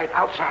 Outside,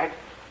 outside.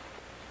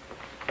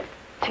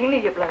 請你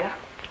入嚟啊！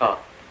哦，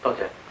多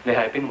謝。你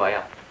係邊位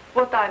啊？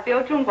我代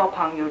表中国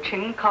朋友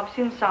请郝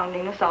先生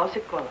您的消息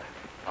过来。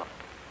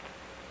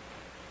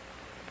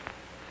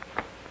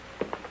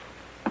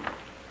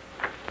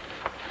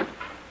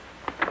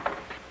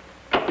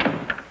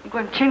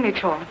请你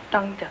坐，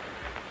等一等。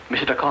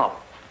Mr. Cobb.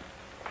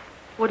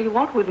 What do you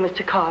want with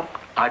Mr. Cobb?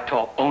 I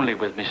talk only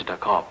with Mr.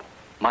 Cobb.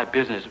 My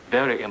business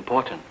very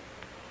important.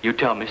 You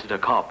tell Mr.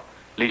 Cobb,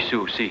 Li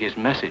Su see his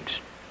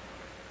message.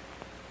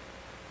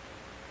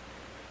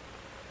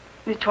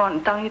 你坐，你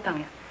等一等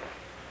呀。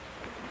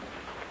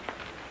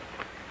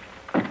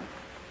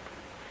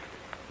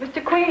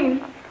Mr.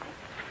 Queen.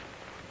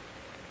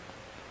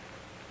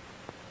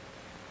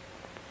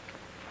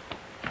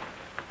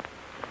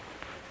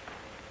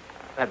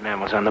 That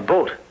man was on the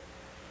boat.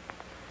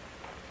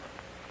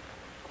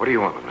 What do you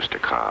want with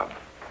Mr. Cobb?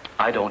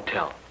 I don't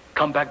tell.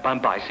 Come back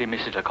by see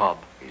Mr. Cobb.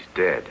 He's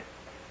dead.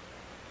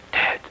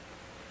 Dead?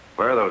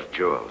 Where are those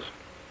jewels?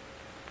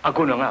 阿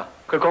姑娘啊，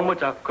佢講乜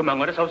就佢問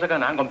我啲首飾喺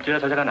哪，我唔知啲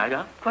首飾喺哪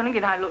㗎。佢呢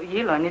件係陸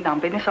以來，你能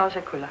俾啲收息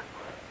佢啦。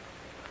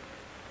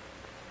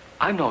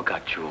I know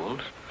got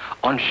jewels.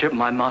 On ship,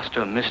 my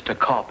master, Mr.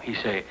 Cobb, he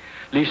say,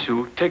 Li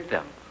Su, take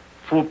them.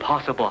 Full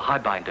possible high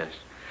binders.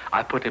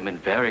 I put them in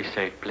very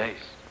safe place.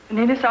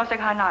 你啲收息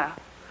喺哪啊？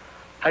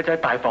喺隻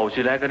大浮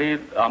樹咧，嗰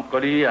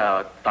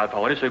啲大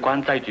浮嗰啲水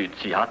關擠住，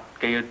遲下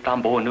寄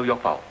擔保去 New York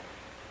浮。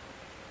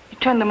You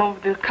turn them over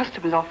to the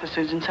customs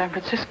officers in San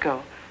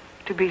Francisco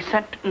to be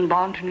sent and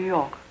bound to New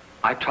York.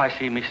 I try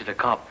see Mr.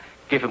 Cobb,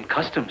 give him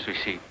customs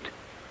receipt.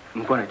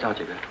 唔該你揸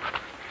住佢。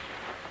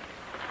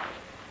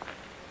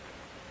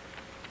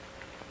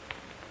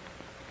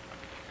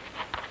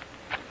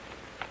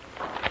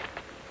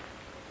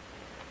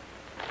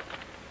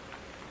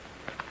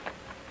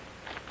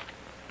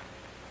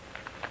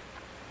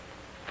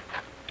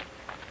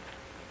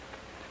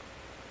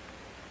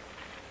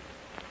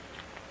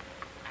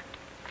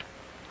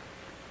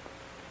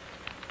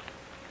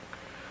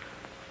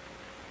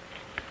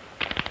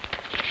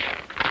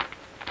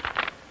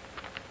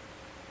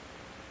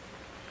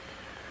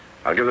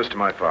I'll give this to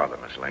my father,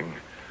 Miss Ling.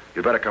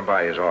 You'd better come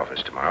by his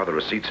office tomorrow. The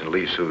receipt's in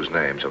Li Su's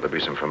name, so there'll be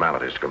some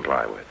formalities to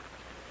comply with.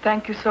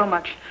 Thank you so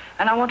much.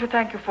 And I want to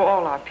thank you for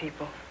all our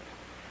people.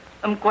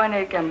 唔該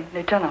你咁，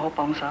你真係好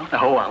幫手。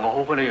好啊，我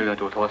好幫你樣樣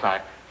做妥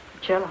晒。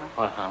謝啦。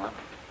好啦，行啦。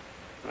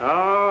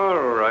All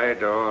right,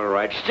 all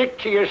right. Stick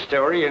to your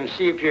story and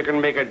see if you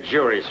can make a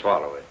jury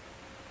swallow it.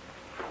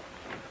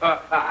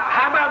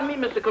 How about me,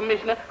 Mr.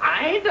 Commissioner?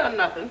 I ain't done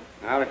nothing.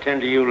 I'll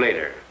attend to you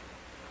later.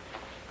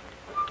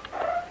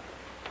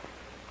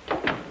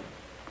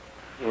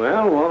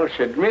 Well, Walsh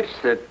admits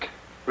that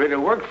Ritter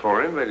worked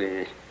for him, but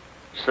he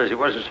says he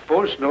wasn't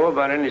supposed to know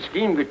about any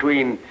scheme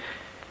between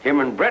him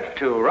and Brett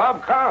to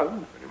rob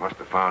Cobb. He must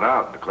have found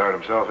out and declared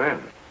himself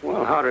in.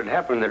 Well, how did it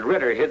happen that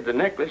Ritter hid the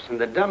necklace and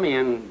the dummy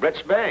in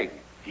Brett's bag?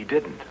 He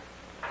didn't.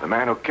 The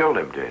man who killed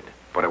him did.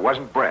 But it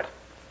wasn't Brett.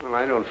 Well,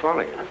 I don't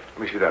follow you. Let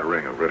me see that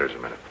ring of Ritter's a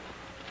minute.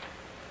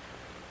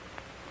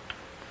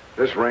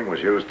 This ring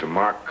was used to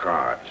mark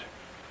cards.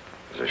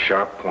 There's a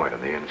sharp point on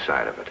the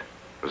inside of it.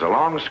 There's a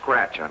long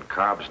scratch on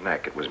Cobb's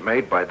neck. It was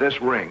made by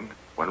this ring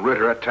when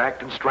Ritter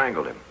attacked and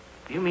strangled him.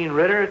 You mean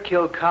Ritter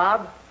killed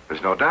Cobb?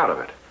 There's no doubt of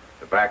it.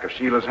 The back of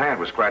Sheila's hand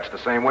was scratched the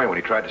same way when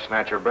he tried to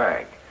snatch her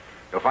bag.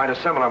 You'll find a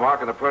similar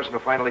mark on the person who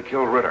finally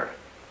killed Ritter.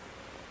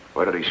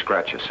 Where did he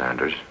scratch you,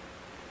 Sanders?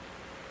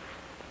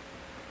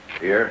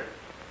 Here?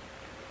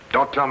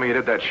 Don't tell me you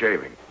did that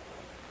shaving.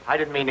 I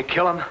didn't mean to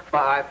kill him.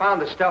 I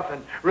found the stuff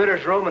in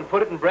Ritter's room and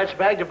put it in Brett's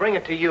bag to bring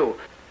it to you.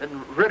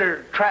 And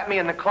Ritter trapped me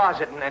in the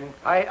closet, and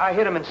I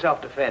hit him in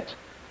self-defense.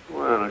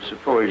 Well,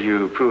 suppose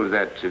you prove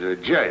that to the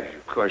judge.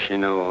 Of course, you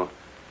know,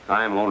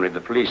 I'm only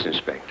the police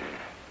inspector.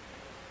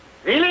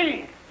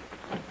 Really?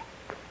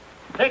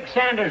 Take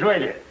Sanders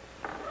with you.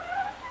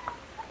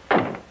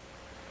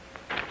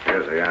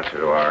 Here's the answer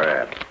to our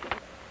ad.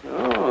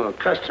 Oh,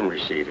 custom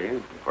receipt, eh?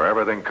 For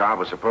everything Cobb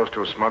was supposed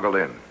to have smuggled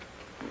in.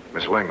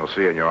 Miss Ling will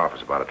see you in your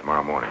office about it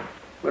tomorrow morning.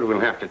 But we'll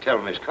have to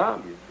tell Miss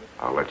Cobb.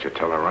 I'll let you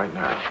tell her right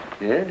now.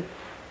 Yeah?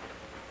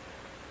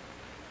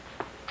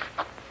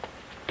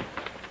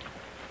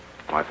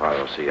 My father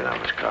will see you now,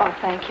 Miss Cobb.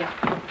 Oh, thank you.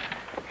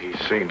 He's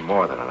seen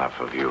more than enough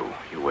of you.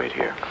 You wait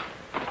here.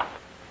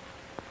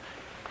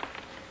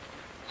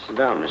 Sit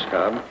down, Miss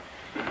Cobb.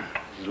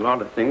 There's a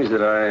lot of things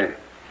that I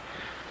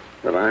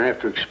have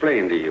to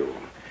explain to you.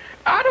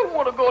 I don't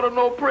want to go to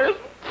no prison.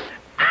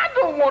 I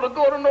don't want to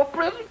go to no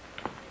prison.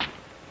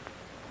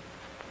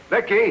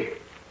 Nicky!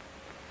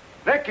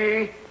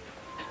 Nicky!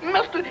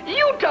 Mister,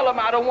 you tell him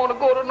I don't want to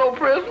go to no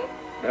prison.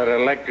 That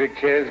electric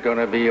chair's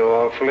gonna be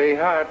awfully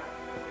hot.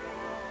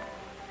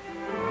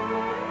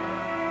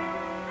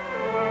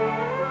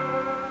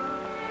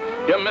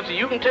 Yeah, mister,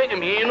 you can take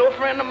him. He ain't no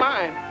friend of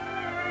mine.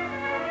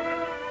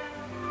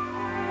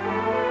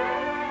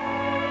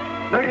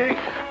 Nicky!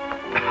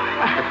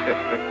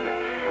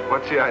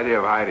 What's the idea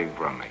of hiding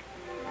from me?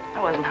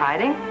 I wasn't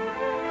hiding.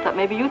 Thought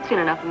maybe you'd seen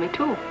enough of me,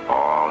 too.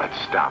 Oh, let's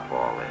stop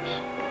all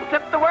this.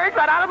 Slip the words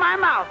right out of my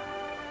mouth.